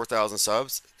these 4,000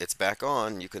 subs? It's back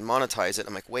on. You can monetize it.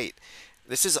 I'm like, wait,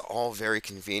 this is all very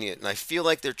convenient. And I feel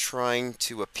like they're trying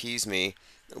to appease me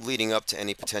leading up to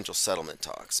any potential settlement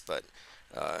talks. But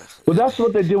uh, Well, that's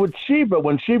what they did with Sheba.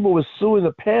 When Sheba was suing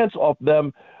the pants off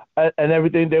them and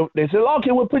everything, they said,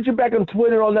 okay, we'll put you back on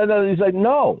Twitter on that. And he's like,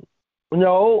 no,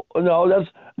 no, no,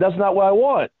 that's not what I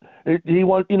want. He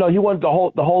wanted the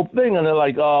whole thing, and they're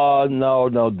like, oh, no,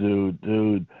 no,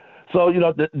 dude. So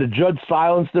the judge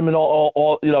silenced him and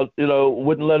all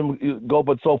wouldn't let him go,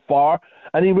 but so far,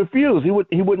 and he refused.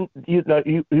 He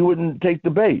wouldn't take the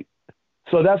bait.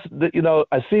 So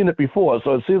I've seen it before.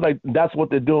 So it seems like that's what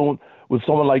they're doing with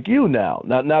someone like you now.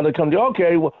 Now they come to,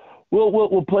 okay,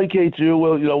 we'll placate you.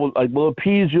 We'll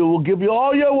appease you. We'll give you,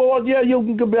 oh yeah, well yeah, you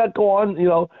can come back on.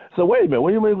 So wait a minute, what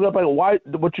do you mean? Why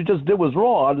what you just did was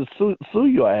wrong? I'll just sue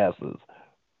your asses.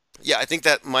 yeah, I think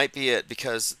that might be it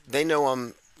because they know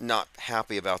I'm not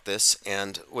happy about this.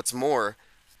 And what's more,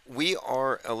 we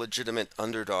are a legitimate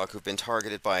underdog who've been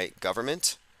targeted by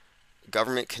government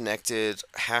connected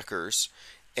hackers,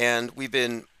 and we've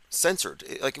been censored.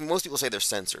 Like most people say they're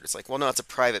censored. It's like, well, no, it's a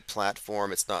private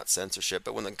platform, it's not censorship.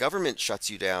 But when the government shuts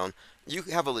you down, you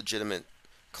have a legitimate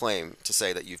claim to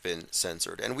say that you've been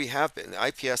censored. And we have been. The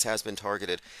IPS has been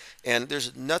targeted, and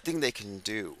there's nothing they can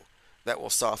do that will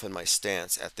soften my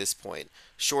stance at this point,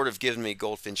 short of giving me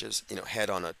Goldfinch's, head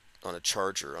on a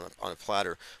charger on a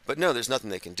platter. But no, there's nothing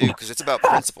they can do because it's about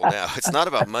principle now. It's not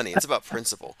about money. It's about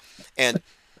principle. And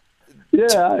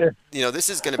to, Yeah. this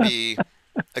is going to be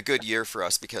a good year for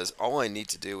us because all I need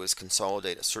to do is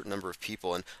consolidate a certain number of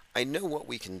people, and I know what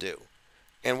we can do.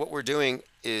 And what we're doing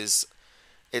is,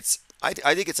 I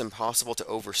think it's impossible to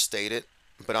overstate it,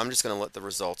 but I'm just going to let the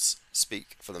results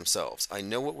speak for themselves. I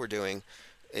know what we're doing.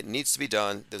 It needs to be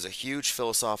done. There's a huge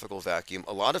philosophical vacuum.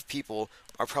 A lot of people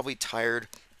are probably tired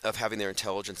of having their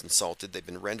intelligence insulted. They've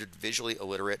been rendered visually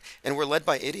illiterate, and we're led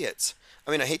by idiots.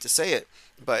 I mean, I hate to say it,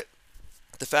 but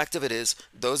the fact of it is,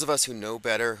 those of us who know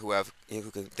better, who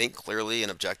can think clearly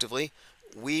and objectively,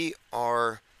 we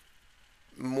are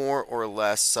more or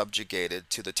less subjugated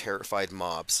to the terrified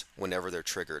mobs whenever they're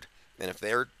triggered. And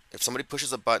if somebody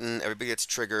pushes a button, everybody gets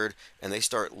triggered, and they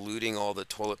start looting all the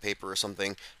toilet paper or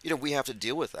something, we have to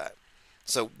deal with that.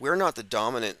 So we're not the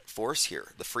dominant force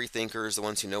here. The free thinkers, the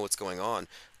ones who know what's going on,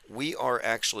 we are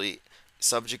actually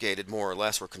subjugated more or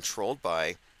less. We're controlled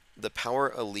by the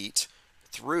power elite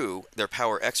through their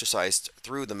power exercised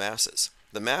through the masses.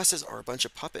 The masses are a bunch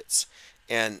of puppets,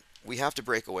 and we have to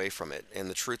break away from it. And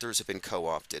the truthers have been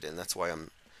co-opted, and that's why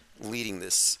I'm leading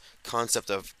this concept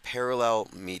of parallel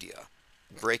media,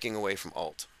 breaking away from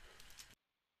alt.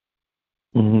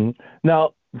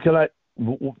 Now, can I?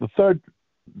 The third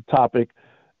topic.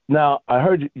 Now, I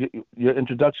heard your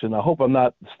introduction. I hope I'm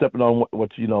not stepping on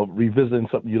revisiting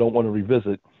something you don't want to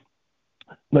revisit.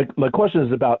 My question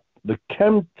is about the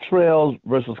chemtrails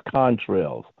versus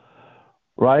contrails,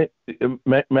 right?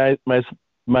 May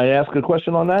I ask a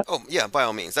question on that? Oh, yeah, by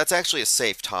all means. That's actually a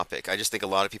safe topic. I just think a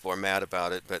lot of people are mad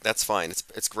about it, but that's fine.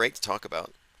 It's great to talk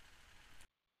about.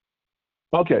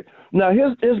 Okay. Now,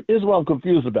 here's what I'm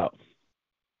confused about.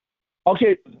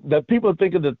 Okay, that people are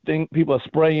thinking that people are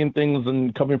spraying things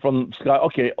and coming from the sky.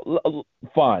 Okay,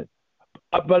 fine.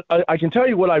 But I can tell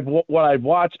you what I've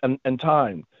watched and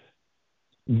timed.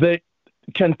 They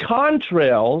can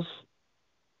contrails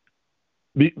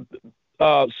be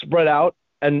spread out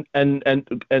and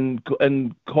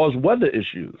cause weather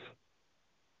issues.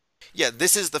 Yeah,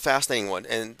 this is the fascinating one.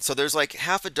 And so there's like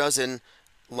half a dozen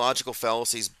logical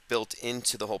fallacies built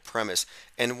into the whole premise.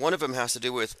 And one of them has to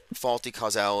do with faulty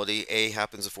causality. A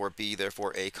happens before B,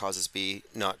 therefore A causes B.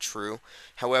 Not true.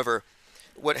 However,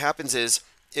 what happens is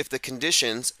if the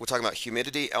conditions, we're talking about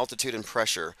humidity, altitude, and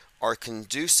pressure, are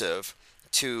conducive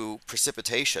to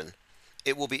precipitation,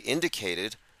 it will be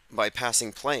indicated by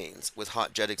passing planes with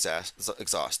hot jet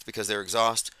exhaust because their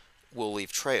exhaust will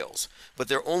leave trails. But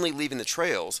they're only leaving the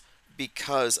trails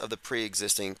because of the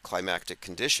pre-existing climatic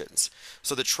conditions.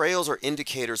 So the trails are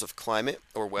indicators of climate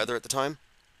or weather at the time.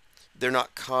 They're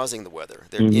not causing the weather.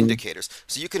 They're Hmm. indicators.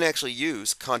 So you can actually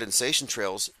use condensation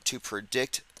trails to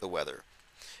predict the weather.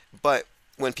 But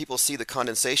when people see the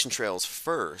condensation trails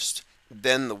first,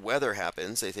 then the weather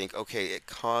happens. They think, okay, it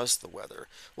caused the weather.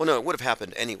 Well, no, it would have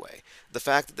happened anyway. The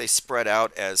fact that they spread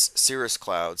out as cirrus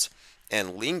clouds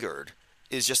and lingered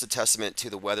is just a testament to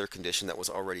the weather condition that was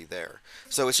already there.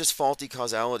 So it's just faulty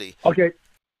causality. Okay,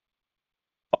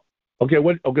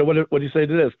 what do you say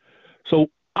to this? So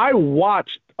I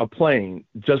watched a plane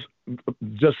just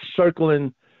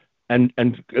circling and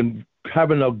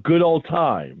having a good old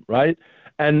time, right?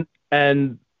 And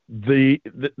the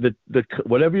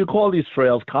whatever you call these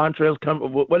trails, contrails,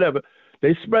 whatever,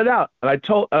 they spread out. And I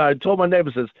told my neighbor,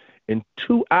 says, in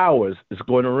 2 hours it's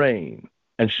going to rain,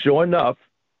 and sure enough,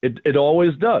 it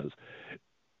always does.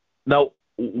 Now,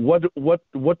 what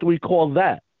do we call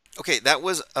that? Okay, that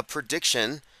was a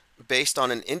prediction based on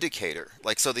an indicator.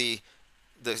 Like so the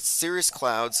cirrus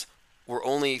clouds were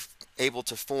only able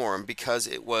to form because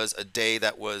it was a day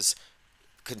that was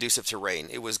conducive to rain.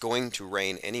 It was going to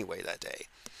rain anyway that day.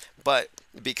 But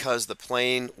because the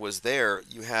plane was there,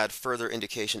 you had further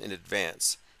indication in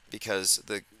advance because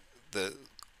the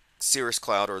cirrus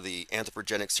cloud or the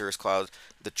anthropogenic cirrus cloud,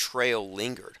 the trail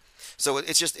lingered. So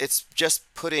it's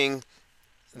just putting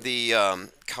the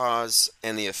cause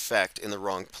and the effect in the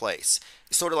wrong place.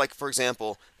 It's sort of like, for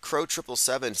example, Crow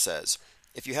 777 says,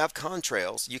 if you have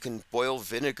contrails, you can boil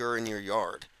vinegar in your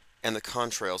yard, and the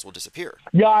contrails will disappear.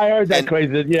 Yeah, I heard that And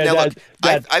crazy. Yeah, now look,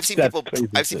 that I've seen that's people crazy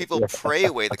I've seen shit. people Yeah. pray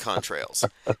away the contrails,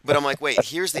 but I'm like, wait,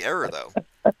 here's the error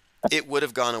though. It would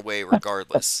have gone away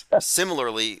regardless.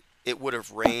 Similarly, it would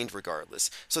have rained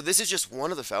regardless. So this is just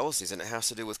one of the fallacies, and it has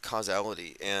to do with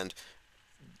causality, and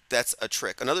that's a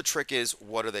trick. Another trick is,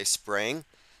 what are they spraying?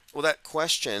 Well, that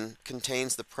question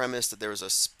contains the premise that there is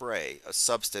a spray, a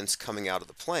substance coming out of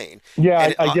the plane, Yeah,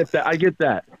 and I get that. I get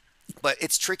that. but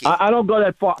it's tricky. I don't go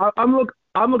that far. I'm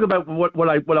looking at what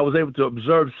I was able to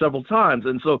observe several times,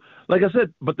 and so like I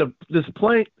said, but this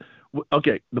plane,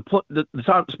 okay, the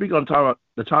time speaking on time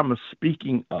the time of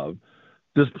speaking of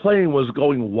this plane was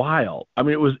going wild. I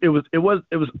mean, it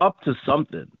was up to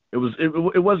something. It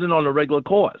wasn't on a regular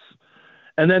course,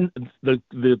 and then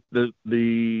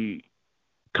the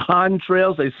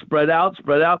contrails, they spread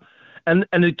out, and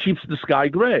it keeps the sky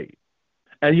gray.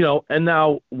 And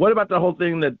now, what about the whole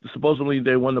thing that supposedly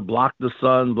they want to block the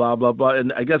sun, blah blah blah?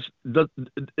 And I guess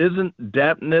isn't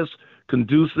dampness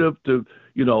conducive to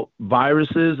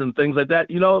viruses and things like that?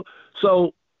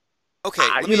 So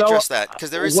Okay, let you me know, address that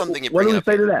because there is something you're what do bringing we up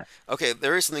say to here. that? Okay,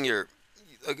 there is something you're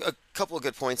a couple of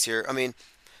good points here. I mean,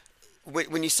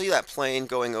 when you see that plane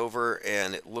going over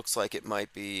and it looks like it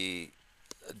might be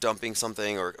dumping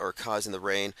something or causing the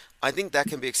rain, I think that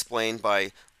can be explained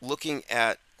by looking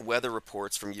at weather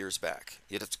reports from years back.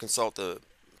 You'd have to consult the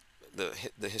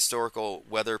historical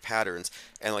weather patterns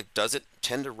and like, does it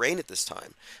tend to rain at this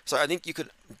time? So I think you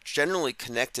could generally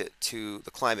connect it to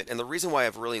the climate. And the reason why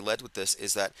I've really led with this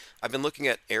is that I've been looking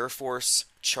at Air Force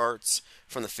charts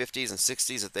from the 50s and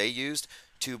 60s that they used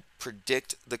to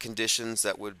predict the conditions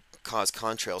that would cause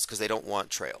contrails because they don't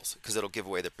want trails because it'll give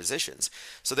away their positions.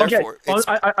 So Okay, therefore, it's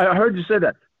I heard you say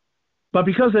that. But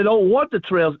because they don't want the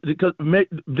trails, because they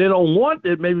don't want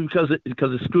it, maybe because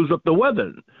it screws up the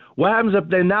weather. What happens if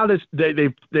they now they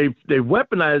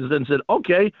weaponized it and said,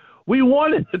 okay, We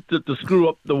wanted it to screw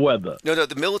up the weather. No, no,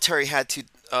 the military had to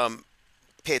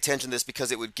pay attention to this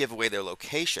because it would give away their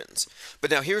locations.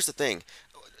 But now here's the thing.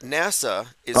 NASA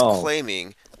is Oh,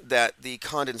 claiming that the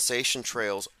condensation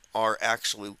trails are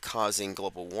actually causing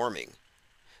global warming.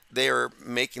 They are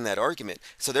making that argument.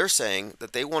 So they're saying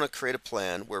that they want to create a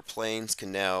plan where planes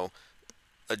can now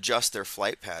adjust their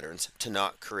flight patterns to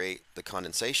not create the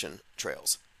condensation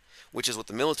trails, which is what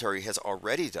the military has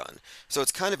already done. So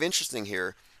it's kind of interesting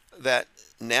here that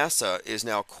NASA is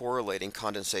now correlating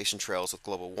condensation trails with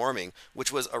global warming,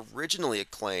 which was originally a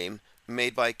claim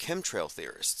made by chemtrail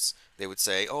theorists. They would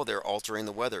say, oh, they're altering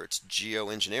the weather, it's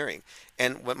geoengineering.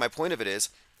 And what my point of it is,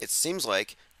 it seems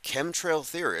like chemtrail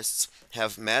theorists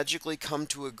have magically come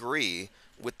to agree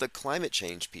with the climate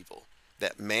change people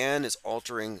that man is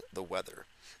altering the weather.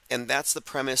 And that's the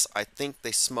premise I think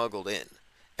they smuggled in.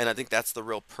 And I think that's the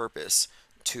real purpose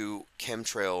to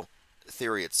chemtrail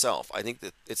theory itself. I think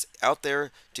that it's out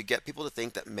there to get people to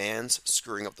think that man's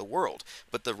screwing up the world.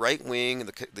 But the right wing,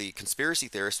 the conspiracy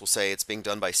theorists will say it's being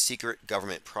done by secret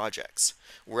government projects,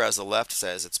 whereas the left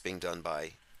says it's being done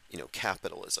by,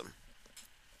 capitalism.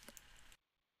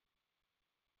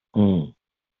 mm.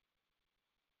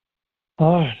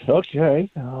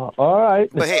 Okay. All right.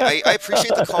 But hey, I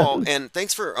appreciate the call, and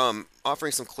thanks for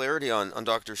offering some clarity on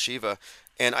Dr. Shiva.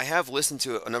 And I have listened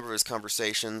to a number of his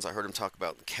conversations. I heard him talk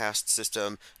about the caste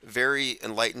system. Very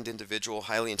enlightened individual,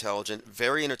 highly intelligent,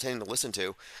 very entertaining to listen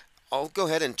to. I'll go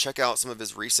ahead and check out some of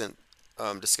his recent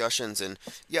discussions, and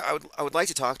yeah, I would like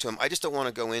to talk to him. I just don't want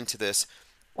to go into this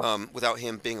without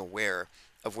him being aware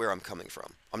of where I'm coming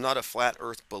from. I'm not a flat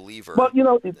Earth Well, believer. You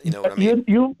know what I mean?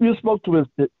 you spoke to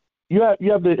his. You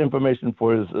have the information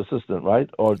for his assistant, right?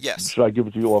 Or Yes. should I give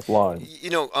it to you offline?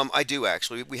 I do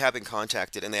actually. We have been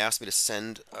contacted, and they asked me to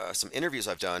send some interviews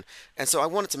I've done, and so I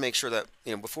wanted to make sure that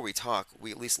before we talk,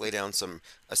 we at least lay down some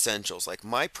essentials. Like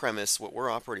my premise, what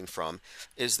we're operating from,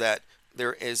 is that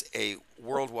there is a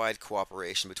worldwide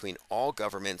cooperation between all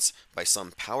governments by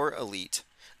some power elite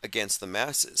against the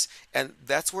masses, and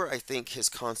that's where I think his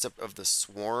concept of the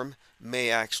swarm may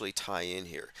actually tie in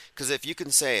here. Because if you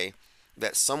can say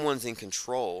that someone's in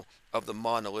control of the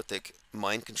monolithic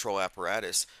mind control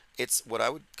apparatus, it's what I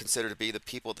would consider to be the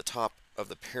people at the top of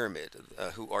the pyramid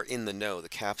who are in the know, the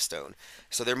capstone.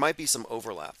 So there might be some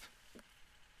overlap.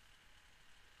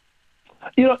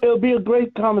 It'll be a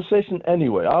great conversation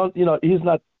anyway. He's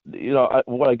not.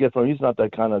 What I get from him, he's not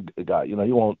that kind of guy. He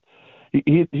won't.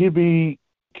 He'd be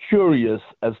curious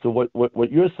as to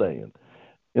what you're saying.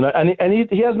 And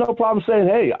he has no problem saying,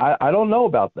 "Hey, I don't know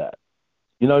about that."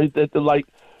 Like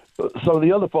some of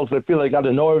the other folks, they feel they got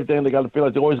to know everything. They got to feel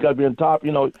like they always got to be on top.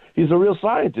 He's a real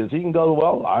scientist. He can go,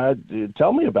 well,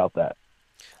 tell me about that.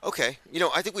 Okay,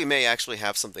 I think we may actually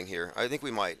have something here. I think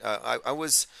we might. I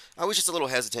was just a little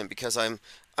hesitant because I'm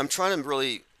trying to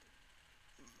really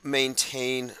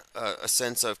maintain a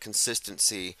sense of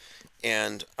consistency,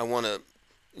 and I don't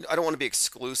want to be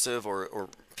exclusive or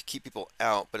keep people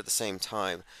out, but at the same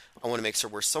time, I want to make sure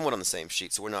we're somewhat on the same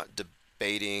sheet, so we're not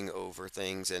debating over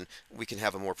things, and we can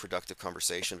have a more productive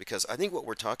conversation. Because I think what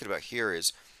we're talking about here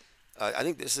is, I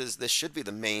think this should be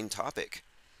the main topic.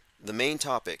 The main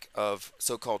topic of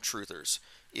so-called truthers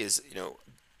is,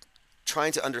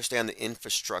 trying to understand the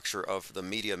infrastructure of the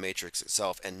media matrix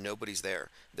itself, and nobody's there.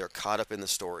 They're caught up in the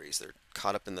stories. They're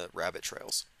caught up in the rabbit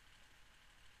trails.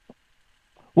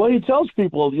 Well, he tells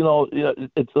people,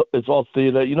 it's all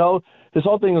theater. His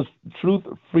whole thing is truth,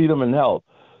 freedom, and health.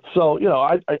 So,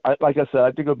 I like I said,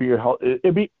 I think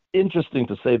it'd be interesting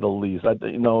to say the least. I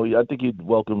think he'd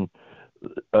welcome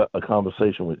a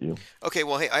conversation with you. Okay,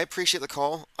 well, hey, I appreciate the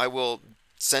call. I will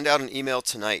send out an email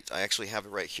tonight. I actually have it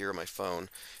right here on my phone.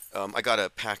 I got a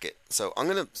packet, so I'm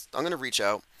gonna reach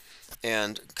out,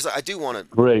 and because I do want to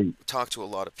Great. talk to a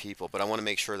lot of people, but I want to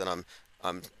make sure that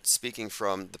I'm speaking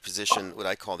from the position what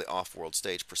I call the off-world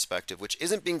stage perspective, which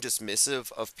isn't being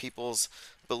dismissive of people's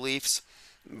beliefs,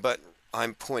 but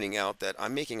I'm pointing out that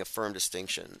I'm making a firm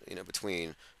distinction,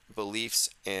 between beliefs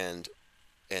and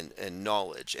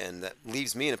knowledge, and that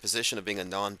leaves me in a position of being a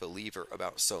non-believer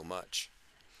about so much.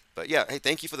 But yeah, hey,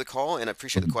 thank you for the call, and I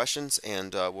appreciate the questions,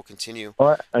 and we'll continue. All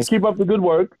right, and keep up the good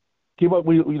work. Keep up.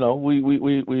 We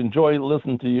enjoy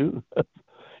listening to you.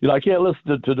 I can't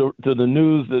listen to the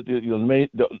news that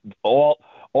all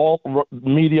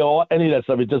media, any of that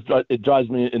stuff. It drives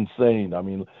me insane. I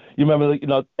mean, you remember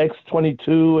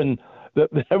X-22 and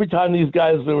every time these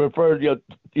guys are referred,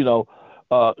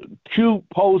 Q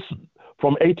posts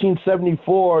from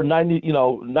 1874,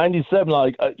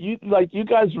 97. You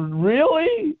guys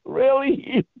really,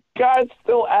 you guys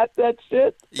still at that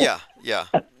shit? Yeah.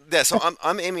 So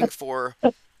I'm aiming for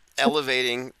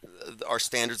elevating our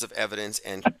standards of evidence,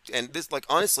 and this, like,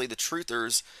 honestly, the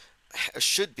truthers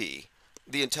should be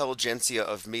the intelligentsia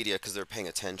of media because they're paying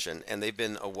attention, and they've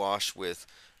been awash with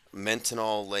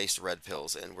menthol laced red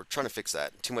pills, and we're trying to fix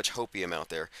that. Too much hopium out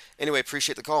there. Anyway,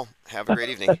 appreciate the call. Have a great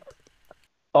evening.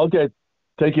 Okay,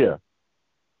 take care.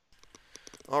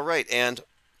 All right, and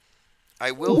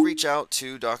I will reach out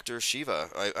to Dr. Shiva.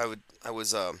 I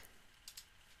was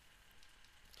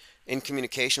in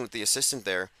communication with the assistant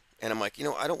there, and I'm like,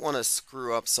 I don't want to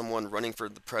screw up someone running for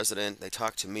the president. They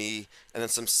talk to me, and then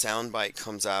some soundbite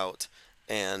comes out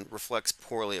and reflects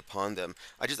poorly upon them.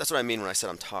 That's what I mean when I said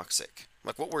I'm toxic.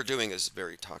 Like, what we're doing is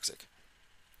very toxic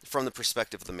from the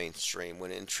perspective of the mainstream,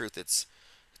 when in truth it's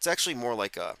actually more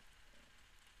like a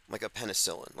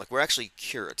penicillin. Like, we're actually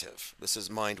curative. This is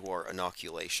mind war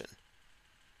inoculation.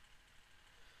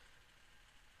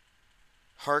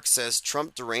 Hark says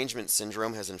Trump derangement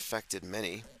syndrome has infected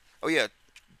many. Oh yeah,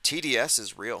 TDS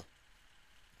is real.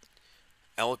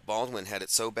 Alec Baldwin had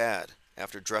it so bad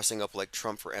after dressing up like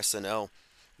Trump for SNL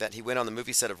that he went on the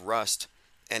movie set of Rust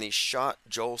and he shot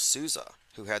Joel Souza,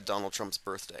 who had Donald Trump's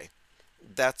birthday.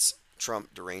 That's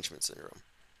Trump derangement syndrome.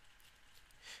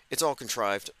 It's all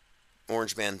contrived.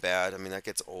 Orange Man bad. I mean, that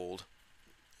gets old.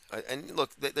 And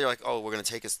look, they're like, oh, we're going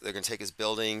to take his. They're going to take his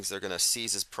buildings. They're going to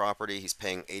seize his property. He's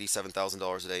paying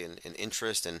 $87,000 a day in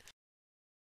interest. And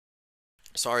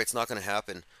sorry, it's not going to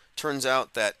happen. Turns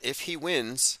out that if he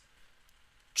wins,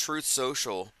 Truth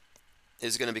Social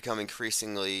is going to become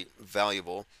increasingly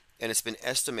valuable. And it's been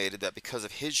estimated that because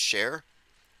of his share,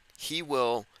 he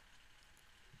will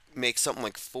make something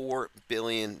like $4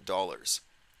 billion.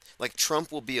 Like,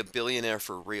 Trump will be a billionaire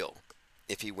for real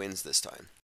if he wins this time.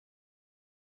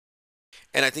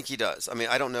 And I think he does. I mean,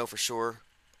 I don't know for sure,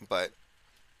 but,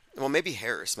 well, maybe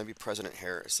Harris, maybe President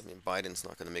Harris. I mean, Biden's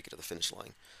not going to make it to the finish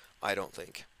line, I don't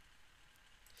think.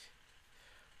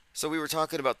 So we were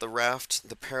talking about the raft,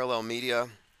 the parallel media,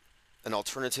 an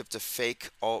alternative to fake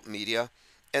alt media,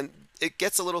 and it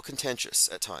gets a little contentious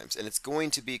at times, and it's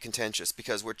going to be contentious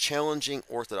because we're challenging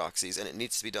orthodoxies, and it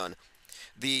needs to be done.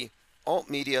 The alt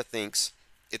media thinks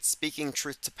it's speaking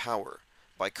truth to power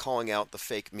by calling out the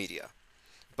fake media,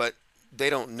 but they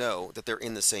don't know that they're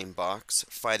in the same box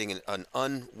fighting an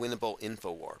unwinnable info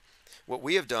war. What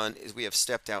we have done is we have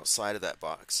stepped outside of that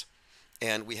box,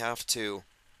 and we have to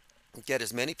get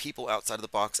as many people outside of the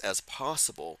box as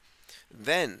possible.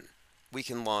 Then we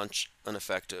can launch an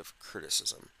effective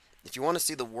criticism. If you want to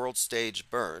see the world stage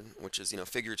burn, which is,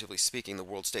 figuratively speaking, the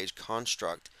world stage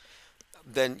construct,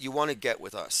 then you want to get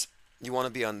with us. You want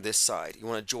to be on this side. You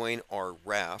want to join our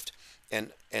raft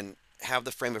and have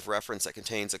the frame of reference that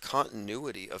contains a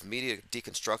continuity of media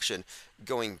deconstruction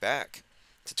going back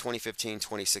to 2015,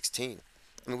 2016.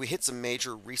 I mean, we hit some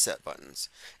major reset buttons,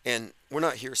 and we're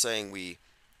not here saying we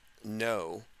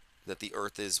know that the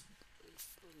earth is,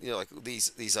 like these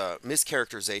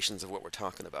mischaracterizations of what we're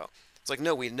talking about. It's like,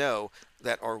 no, we know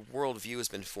that our worldview has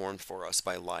been formed for us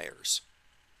by liars.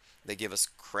 They give us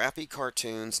crappy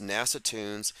cartoons, NASA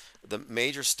tunes. The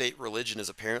major state religion is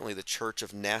apparently the Church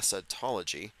of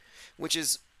NASA-tology, which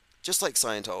is just like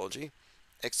Scientology,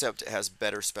 except it has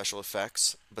better special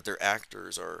effects, but their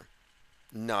actors are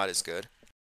not as good.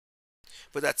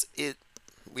 But that's it.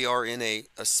 We are in a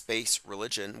space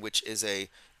religion, which is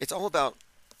it's all about,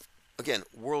 again,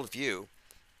 worldview,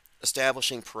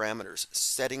 establishing parameters,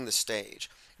 setting the stage.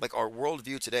 Like, our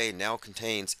worldview today now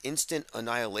contains instant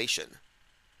annihilation.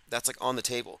 That's like on the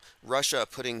table. Russia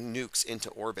putting nukes into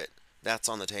orbit. That's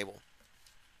on the table.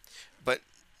 But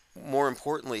more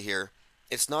importantly here,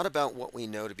 it's not about what we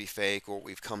know to be fake or what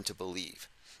we've come to believe.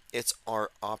 It's our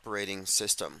operating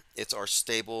system. It's our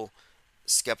stable,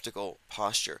 skeptical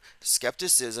posture.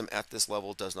 Skepticism at this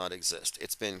level does not exist.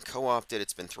 It's been co-opted.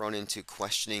 It's been thrown into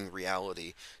questioning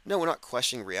reality. No, we're not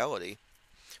questioning reality.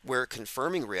 We're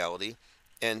confirming reality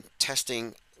and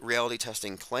reality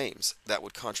testing claims that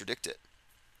would contradict it.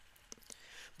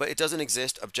 But it doesn't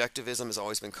exist. Objectivism has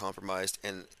always been compromised,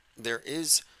 and there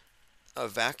is a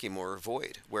vacuum or a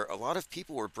void where a lot of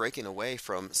people were breaking away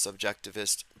from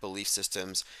subjectivist belief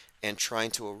systems and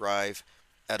trying to arrive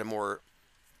at a more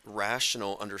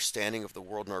rational understanding of the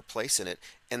world and our place in it,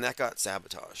 and that got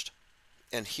sabotaged.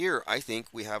 And here I think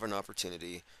we have an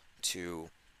opportunity to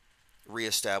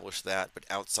reestablish that, but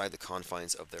outside the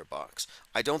confines of their box.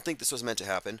 I don't think this was meant to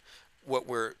happen. What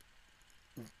we're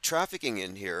trafficking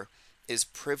in here is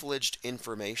privileged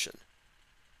information.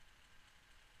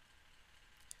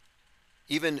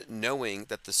 Even knowing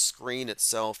that the screen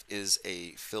itself is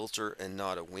a filter and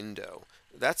not a window,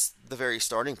 that's the very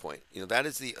starting point. That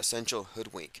is the essential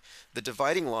hoodwink. The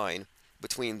dividing line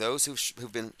between those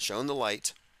who've been shown the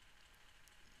light,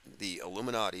 the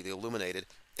Illuminati, the illuminated,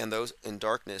 and those in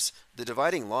darkness, the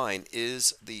dividing line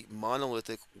is the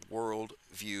monolithic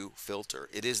worldview filter.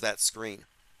 It is that screen.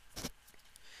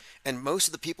 And most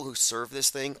of the people who serve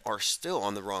this thing are still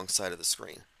on the wrong side of the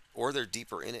screen, or they're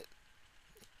deeper in it.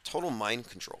 Total mind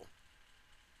control.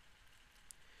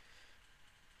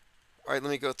 All right,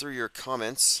 let me go through your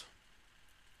comments.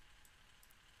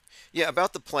 Yeah,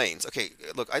 about the planes. Okay,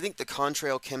 look, I think the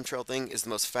contrail chemtrail thing is the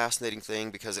most fascinating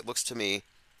thing because it looks to me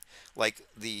like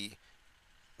the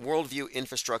worldview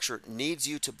infrastructure needs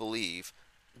you to believe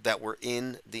that we're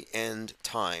in the end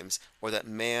times or that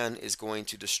man is going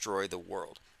to destroy the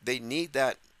world. They need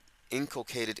that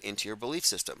inculcated into your belief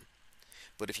system.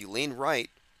 But if you lean right,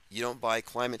 you don't buy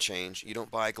climate change, you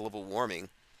don't buy global warming,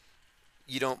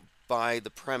 you don't buy the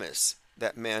premise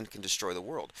that man can destroy the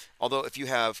world. Although if you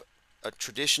have a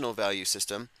traditional value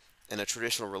system and a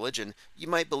traditional religion, you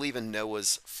might believe in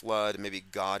Noah's flood, maybe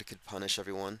God could punish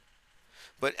everyone.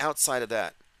 But outside of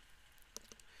that,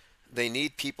 they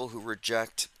need people who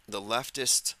reject the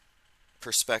leftist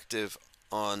perspective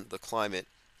on the climate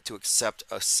to accept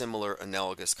a similar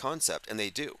analogous concept, and they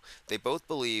do. They both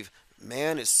believe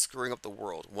man is screwing up the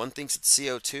world. One thinks it's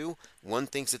CO2, one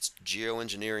thinks it's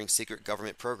geoengineering secret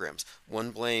government programs.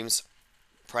 One blames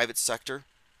private sector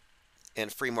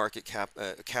and free market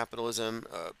capitalism,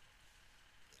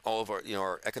 all of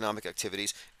our economic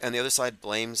activities, and the other side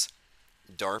blames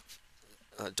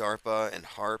DARPA and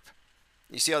HARP.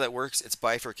 You see how that works? It's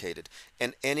bifurcated,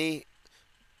 and any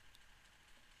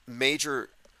major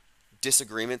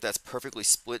disagreement that's perfectly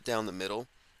split down the middle,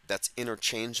 that's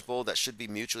interchangeable, that should be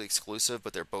mutually exclusive,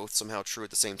 but they're both somehow true at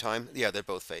the same time, yeah, they're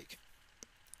both fake.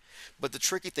 But the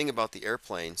tricky thing about the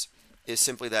airplanes is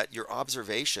simply that your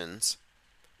observations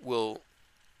will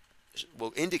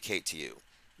indicate to you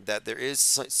that there is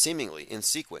seemingly in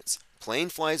sequence. Plane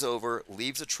flies over,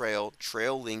 leaves a trail,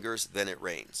 trail lingers, then it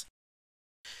rains.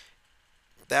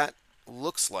 That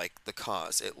looks like the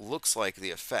cause, it looks like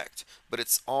the effect, but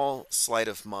it's all sleight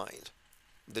of mind.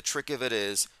 The trick of it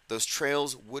is those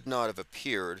trails would not have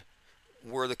appeared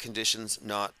were the conditions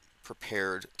not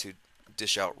prepared to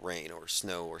dish out rain or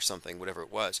snow or something, whatever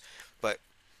it was. But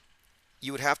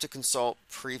you would have to consult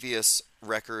previous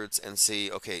records and see,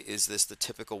 okay, is this the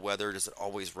typical weather? Does it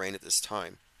always rain at this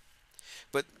time?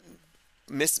 But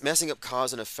messing up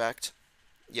cause and effect,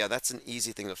 yeah, that's an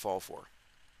easy thing to fall for.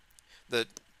 The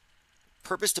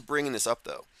purpose to bringing this up,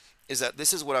 though, is that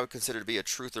this is what I would consider to be a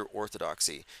truth or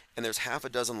orthodoxy, and there's half a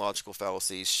dozen logical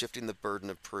fallacies, shifting the burden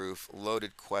of proof,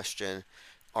 loaded question,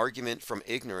 argument from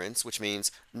ignorance, which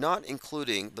means not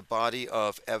including the body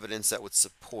of evidence that would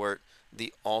support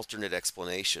the alternate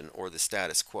explanation or the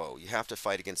status quo. You have to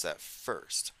fight against that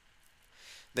first.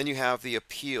 Then you have the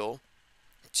appeal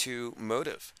to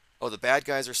motive. Oh, the bad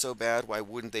guys are so bad, why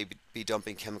wouldn't they be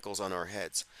dumping chemicals on our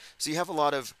heads? So you have a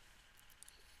lot of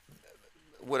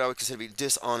what I would consider to be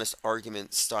dishonest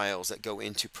argument styles that go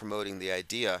into promoting the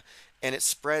idea, and it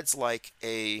spreads like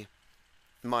a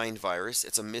mind virus.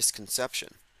 It's a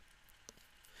misconception.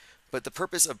 But the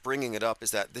purpose of bringing it up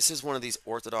is that this is one of these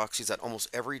orthodoxies that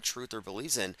almost every truther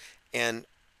believes in, and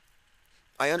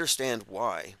I understand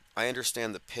why. I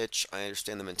understand the pitch, I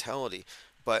understand the mentality,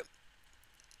 but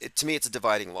to me it's a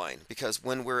dividing line, because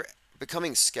when we're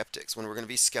becoming skeptics, when we're going to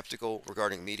be skeptical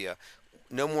regarding media,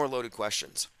 no more loaded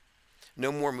questions.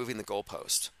 No more moving the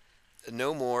goalpost.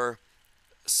 No more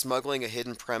smuggling a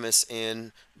hidden premise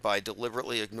in by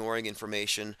deliberately ignoring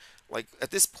information. Like, at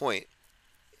this point,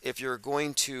 if you're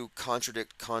going to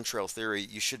contradict contrail theory,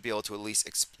 you should be able to at least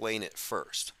explain it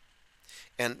first.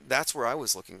 And that's where I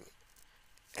was looking.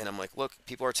 And I'm like, look,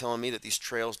 people are telling me that these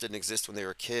trails didn't exist when they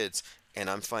were kids, and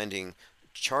I'm finding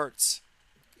charts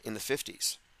in the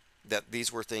 50s that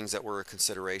these were things that were a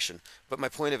consideration. But my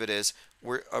point of it is,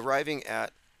 we're arriving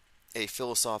at a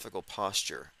philosophical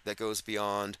posture that goes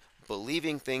beyond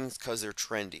believing things because they're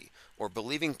trendy or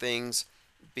believing things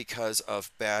because of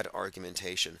bad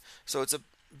argumentation. So it's a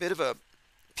bit of a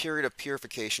period of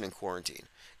purification and quarantine.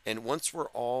 And once we're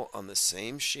all on the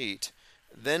same sheet,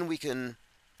 then we can,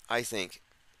 I think,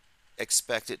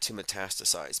 expect it to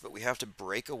metastasize. But we have to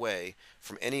break away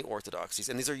from any orthodoxies,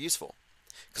 and these are useful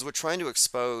because we're trying to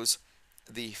expose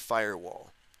the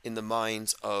firewall in the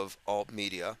minds of all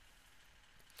media.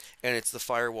 And it's the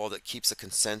firewall that keeps a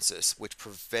consensus, which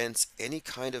prevents any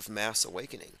kind of mass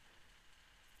awakening.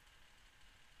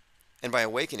 And by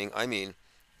awakening, I mean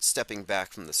stepping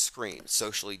back from the screen,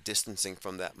 socially distancing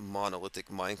from that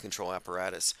monolithic mind control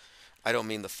apparatus. I don't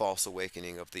mean the false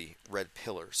awakening of the red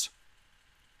pillars.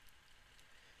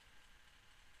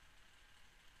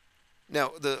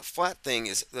 Now, the flat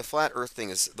earth thing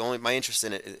is, my interest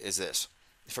in it is this.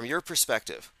 From your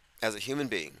perspective, As a human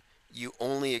being, you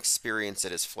only experience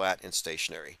it as flat and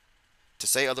stationary. To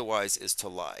say otherwise is to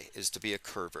lie, is to be a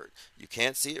curvert. You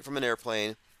can't see it from an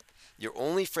airplane. Your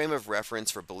only frame of reference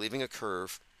for believing a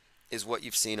curve is what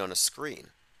you've seen on a screen.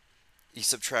 You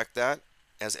subtract that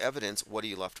as evidence, what are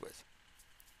you left with?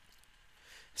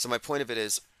 So my point of it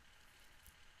is,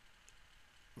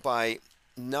 by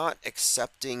not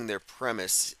accepting their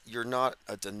premise, you're not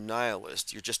a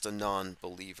denialist, you're just a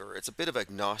non-believer. It's a bit of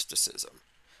agnosticism.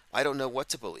 I don't know what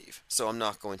to believe, so I'm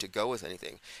not going to go with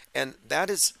anything. And that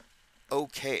is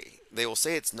okay. They will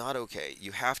say it's not okay.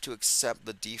 You have to accept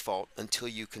the default until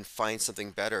you can find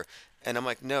something better. And I'm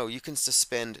like, no, you can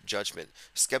suspend judgment.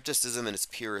 Skepticism in its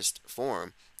purest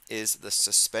form is the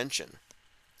suspension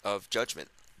of judgment,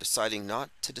 deciding not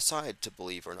to decide to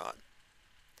believe or not.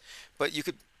 But you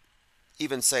could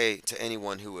even say to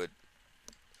anyone who would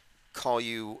call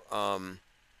you,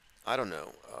 I don't know,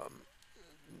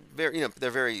 they're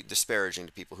very disparaging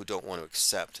to people who don't want to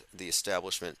accept the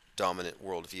establishment dominant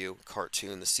worldview,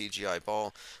 cartoon, the CGI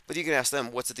ball. But you can ask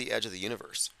them, what's at the edge of the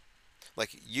universe?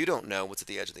 Like, you don't know what's at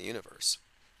the edge of the universe,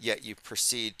 yet you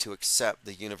proceed to accept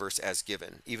the universe as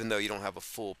given, even though you don't have a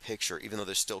full picture, even though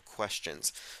there's still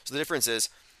questions. So the difference is,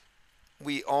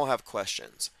 we all have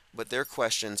questions, but their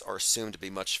questions are assumed to be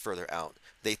much further out.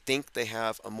 They think they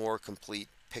have a more complete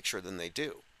picture than they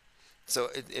do. So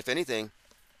if anything,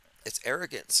 it's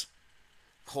arrogance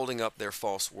holding up their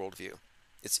false worldview.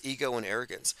 It's ego and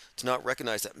arrogance to not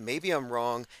recognize that maybe I'm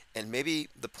wrong, and maybe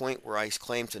the point where I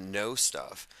claim to know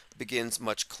stuff begins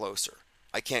much closer.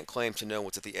 I can't claim to know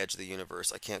what's at the edge of the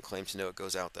universe. I can't claim to know it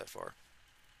goes out that far.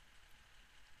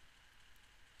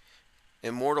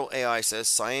 Immortal AI says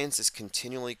science is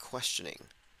continually questioning.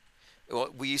 Well,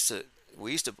 we used to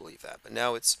believe that, but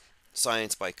now it's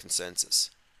science by consensus.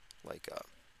 Like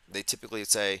they typically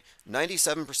say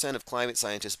 97% of climate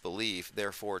scientists believe,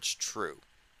 therefore it's true,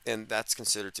 and that's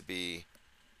considered to be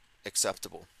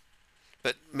acceptable.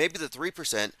 But maybe the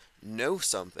 3% know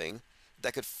something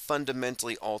that could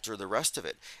fundamentally alter the rest of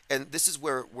it. And this is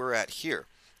where we're at here.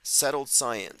 Settled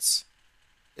science.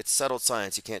 It's settled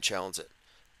science. You can't challenge it.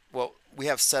 Well, we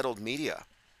have settled media.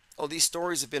 Oh, these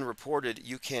stories have been reported.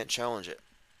 You can't challenge it.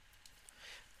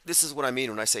 This is what I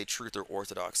mean when I say truth or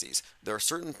orthodoxies. There are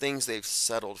certain things they've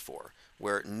settled for,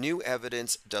 where new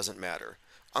evidence doesn't matter.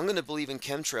 I'm going to believe in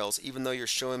chemtrails even though you're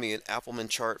showing me an Appleman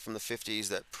chart from the 50s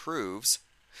that proves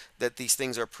that these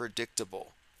things are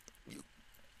predictable.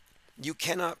 You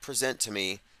cannot present to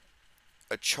me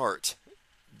a chart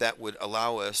that would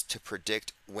allow us to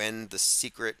predict when the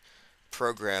secret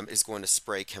program is going to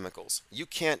spray chemicals. You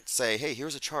can't say, hey,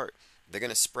 here's a chart. They're going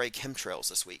to spray chemtrails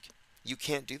this week. You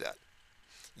can't do that.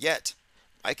 Yet,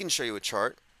 I can show you a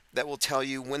chart that will tell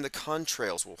you when the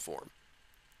contrails will form.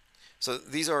 So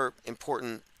these are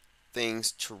important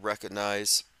things to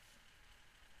recognize.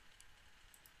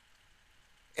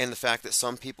 And the fact that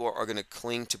some people are going to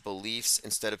cling to beliefs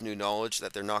instead of new knowledge,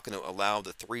 that they're not going to allow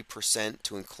the 3%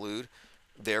 to include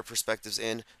their perspectives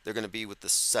in. They're going to be with the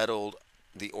settled,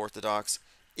 the orthodox.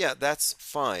 Yeah, that's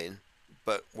fine,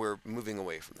 but we're moving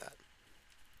away from that.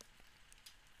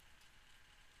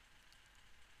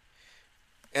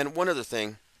 And one other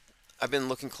thing, I've been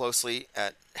looking closely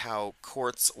at how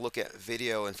courts look at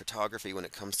video and photography when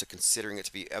it comes to considering it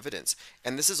to be evidence.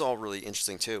 And this is all really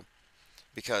interesting too,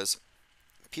 because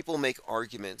people make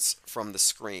arguments from the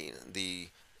screen, the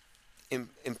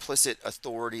implicit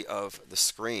authority of the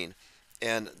screen.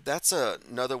 And that's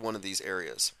another one of these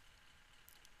areas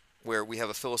where we have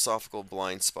a philosophical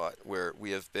blind spot, where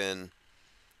we have been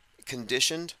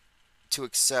conditioned to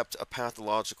accept a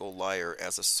pathological liar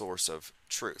as a source of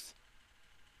truth.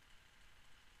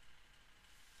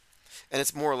 And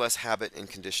it's more or less habit and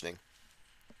conditioning.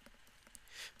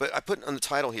 But I put on the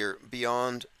title here,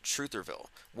 Beyond Trutherville.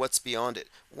 What's beyond it?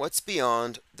 What's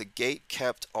beyond the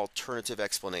gate-kept alternative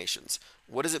explanations?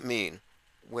 What does it mean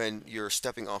when you're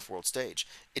stepping off world stage?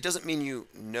 It doesn't mean you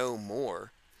know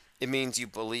more. It means you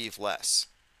believe less.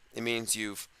 It means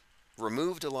you've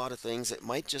removed a lot of things that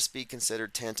might just be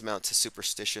considered tantamount to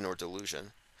superstition or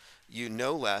delusion. You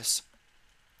know less.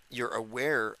 You're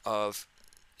aware of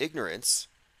ignorance,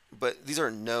 but these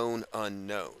are known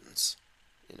unknowns.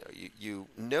 You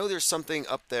know there's something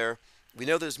up there. We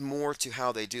know there's more to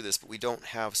how they do this, but we don't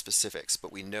have specifics,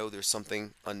 but we know there's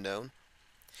something unknown.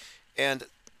 And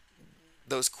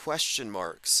those question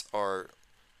marks are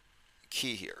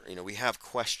key here. We have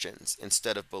questions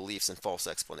instead of beliefs and false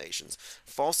explanations.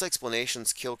 False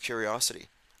explanations kill curiosity.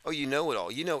 Oh, you know it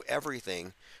all. You know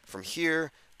everything from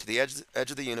here to the edge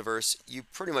of the universe. You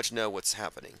pretty much know what's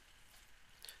happening.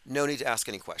 No need to ask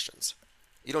any questions.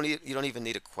 You don't even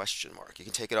need a question mark. You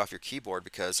can take it off your keyboard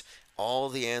because all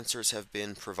the answers have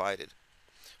been provided.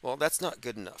 Well, that's not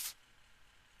good enough.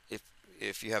 If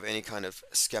if you have any kind of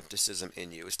skepticism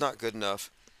in you, it's not good enough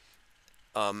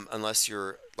unless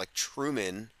you're like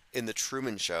Truman in the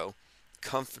Truman Show,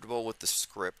 comfortable with the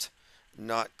script,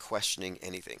 not questioning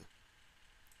anything.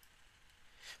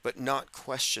 But not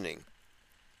questioning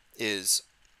is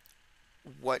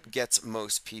what gets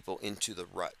most people into the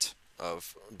rut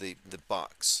of the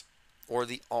box or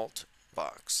the alt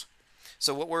box.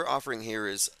 So what we're offering here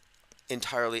is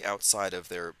entirely outside of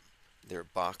their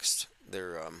boxed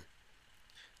their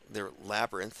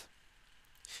labyrinth.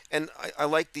 And I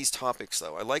like these topics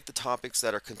though. I like the topics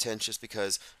that are contentious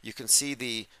because you can see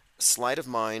the sleight of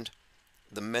mind,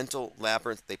 the mental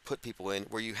labyrinth they put people in,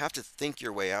 where you have to think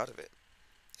your way out of it.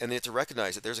 And they have to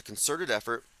recognize that there's a concerted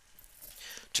effort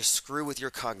to screw with your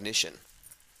cognition,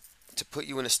 to put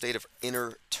you in a state of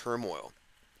inner turmoil.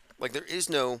 Like there is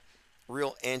no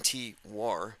real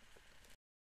anti-war.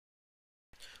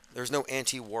 There's no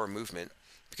anti-war movement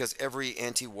because every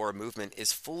anti-war movement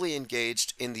is fully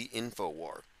engaged in the info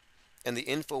war. And the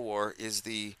info war is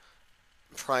the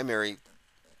primary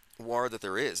war that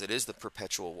there is. It is the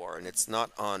perpetual war, and it's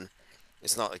not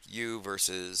like you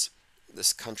versus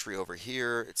this country over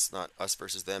here. It's not us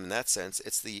versus them in that sense.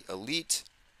 It's the elite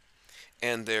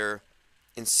and their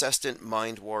incessant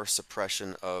mind war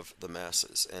suppression of the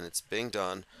masses. And it's being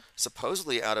done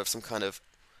supposedly out of some kind of,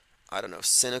 I don't know,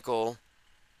 cynical,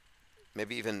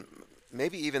 maybe even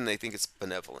they think it's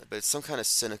benevolent, but it's some kind of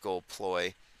cynical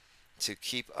ploy to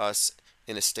keep us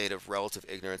in a state of relative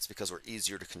ignorance because we're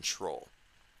easier to control.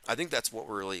 I think that's what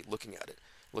we're really looking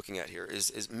at here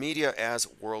is media as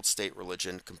world state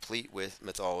religion, complete with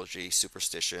mythology,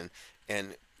 superstition,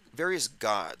 and various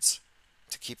gods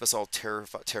to keep us all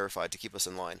terrified, to keep us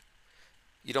in line.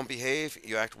 You don't behave,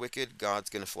 you act wicked, God's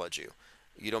going to flood you.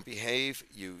 You don't behave,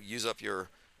 you use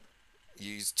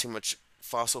too much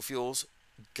fossil fuels,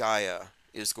 Gaia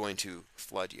is going to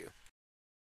flood you.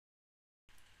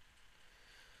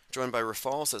 Joined by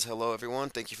Rafal, says hello everyone,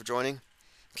 thank you for joining.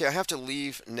 Okay, I have to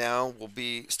leave now. We'll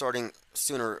be starting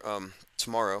sooner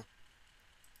tomorrow,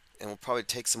 and we'll probably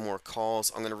take some more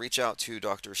calls. I'm going to reach out to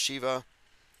Dr. Shiva,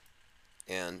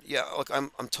 and yeah, look,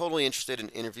 I'm totally interested in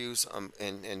interviews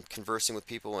and conversing with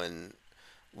people and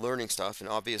learning stuff, and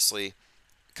obviously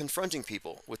confronting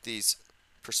people with these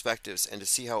perspectives and to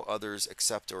see how others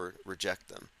accept or reject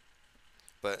them.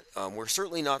 But we're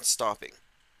certainly not stopping,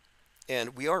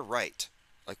 and we are right.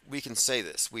 Like, we can say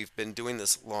this. We've been doing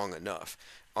this long enough.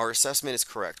 Our assessment is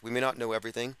correct. We may not know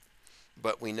everything,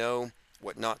 but we know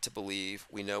what not to believe.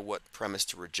 We know what premise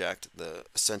to reject, the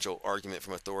essential argument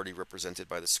from authority represented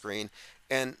by the screen,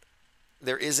 and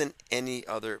there isn't any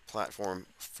other platform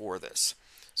for this.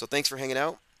 So thanks for hanging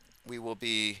out. We will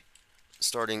be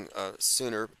starting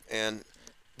sooner, and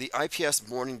the IPS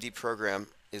Morning Deprogram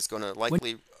is going to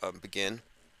likely begin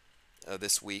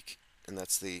this week, and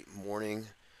that's the morning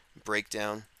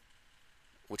breakdown,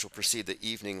 which will precede the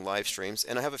evening live streams.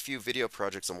 And I have a few video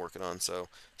projects I'm working on, so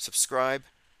subscribe,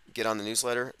 get on the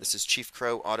newsletter. This is Chief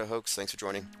Crow Auto Hoax. Thanks for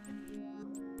joining.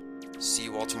 See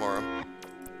you all tomorrow.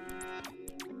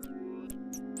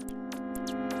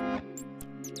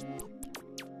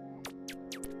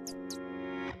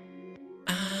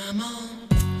 I'm on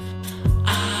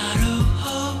Auto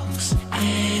Hoax,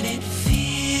 and it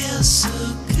feels so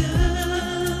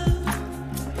good.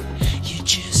 You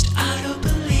just auto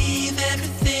believe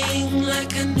everything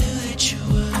like I knew that you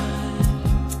would.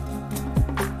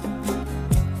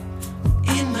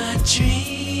 In my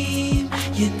dream,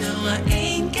 you know I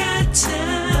ain't got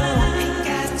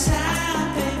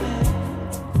time, baby,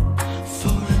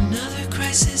 for another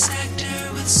crisis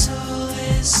actor with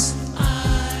soulless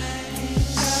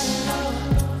eyes.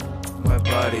 My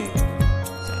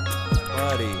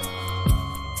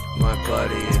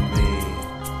buddy and me.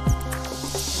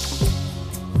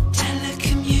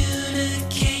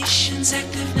 Telecommunications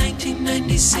Act of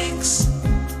 1996.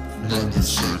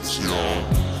 96, y'all.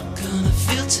 Gonna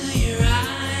filter your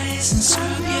eyes and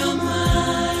scrub your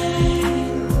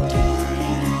mind.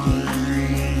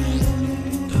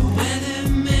 The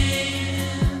weatherman,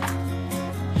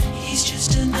 he's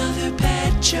just another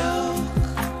bad joke.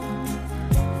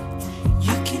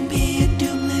 You can be a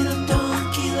doomed little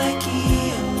donkey like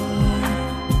Eeyore.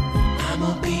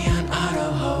 I'ma be an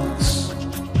auto hoax.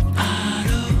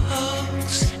 Auto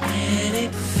hoax, and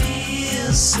it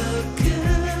feels so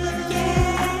good.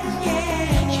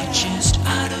 Yeah. You just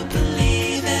auto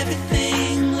believe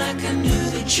everything like I knew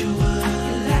that you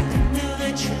would. Like I knew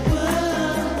that you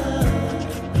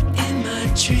would. In my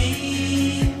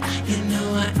dream, you know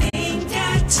I ain't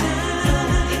got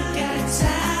time.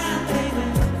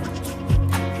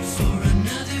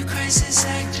 This is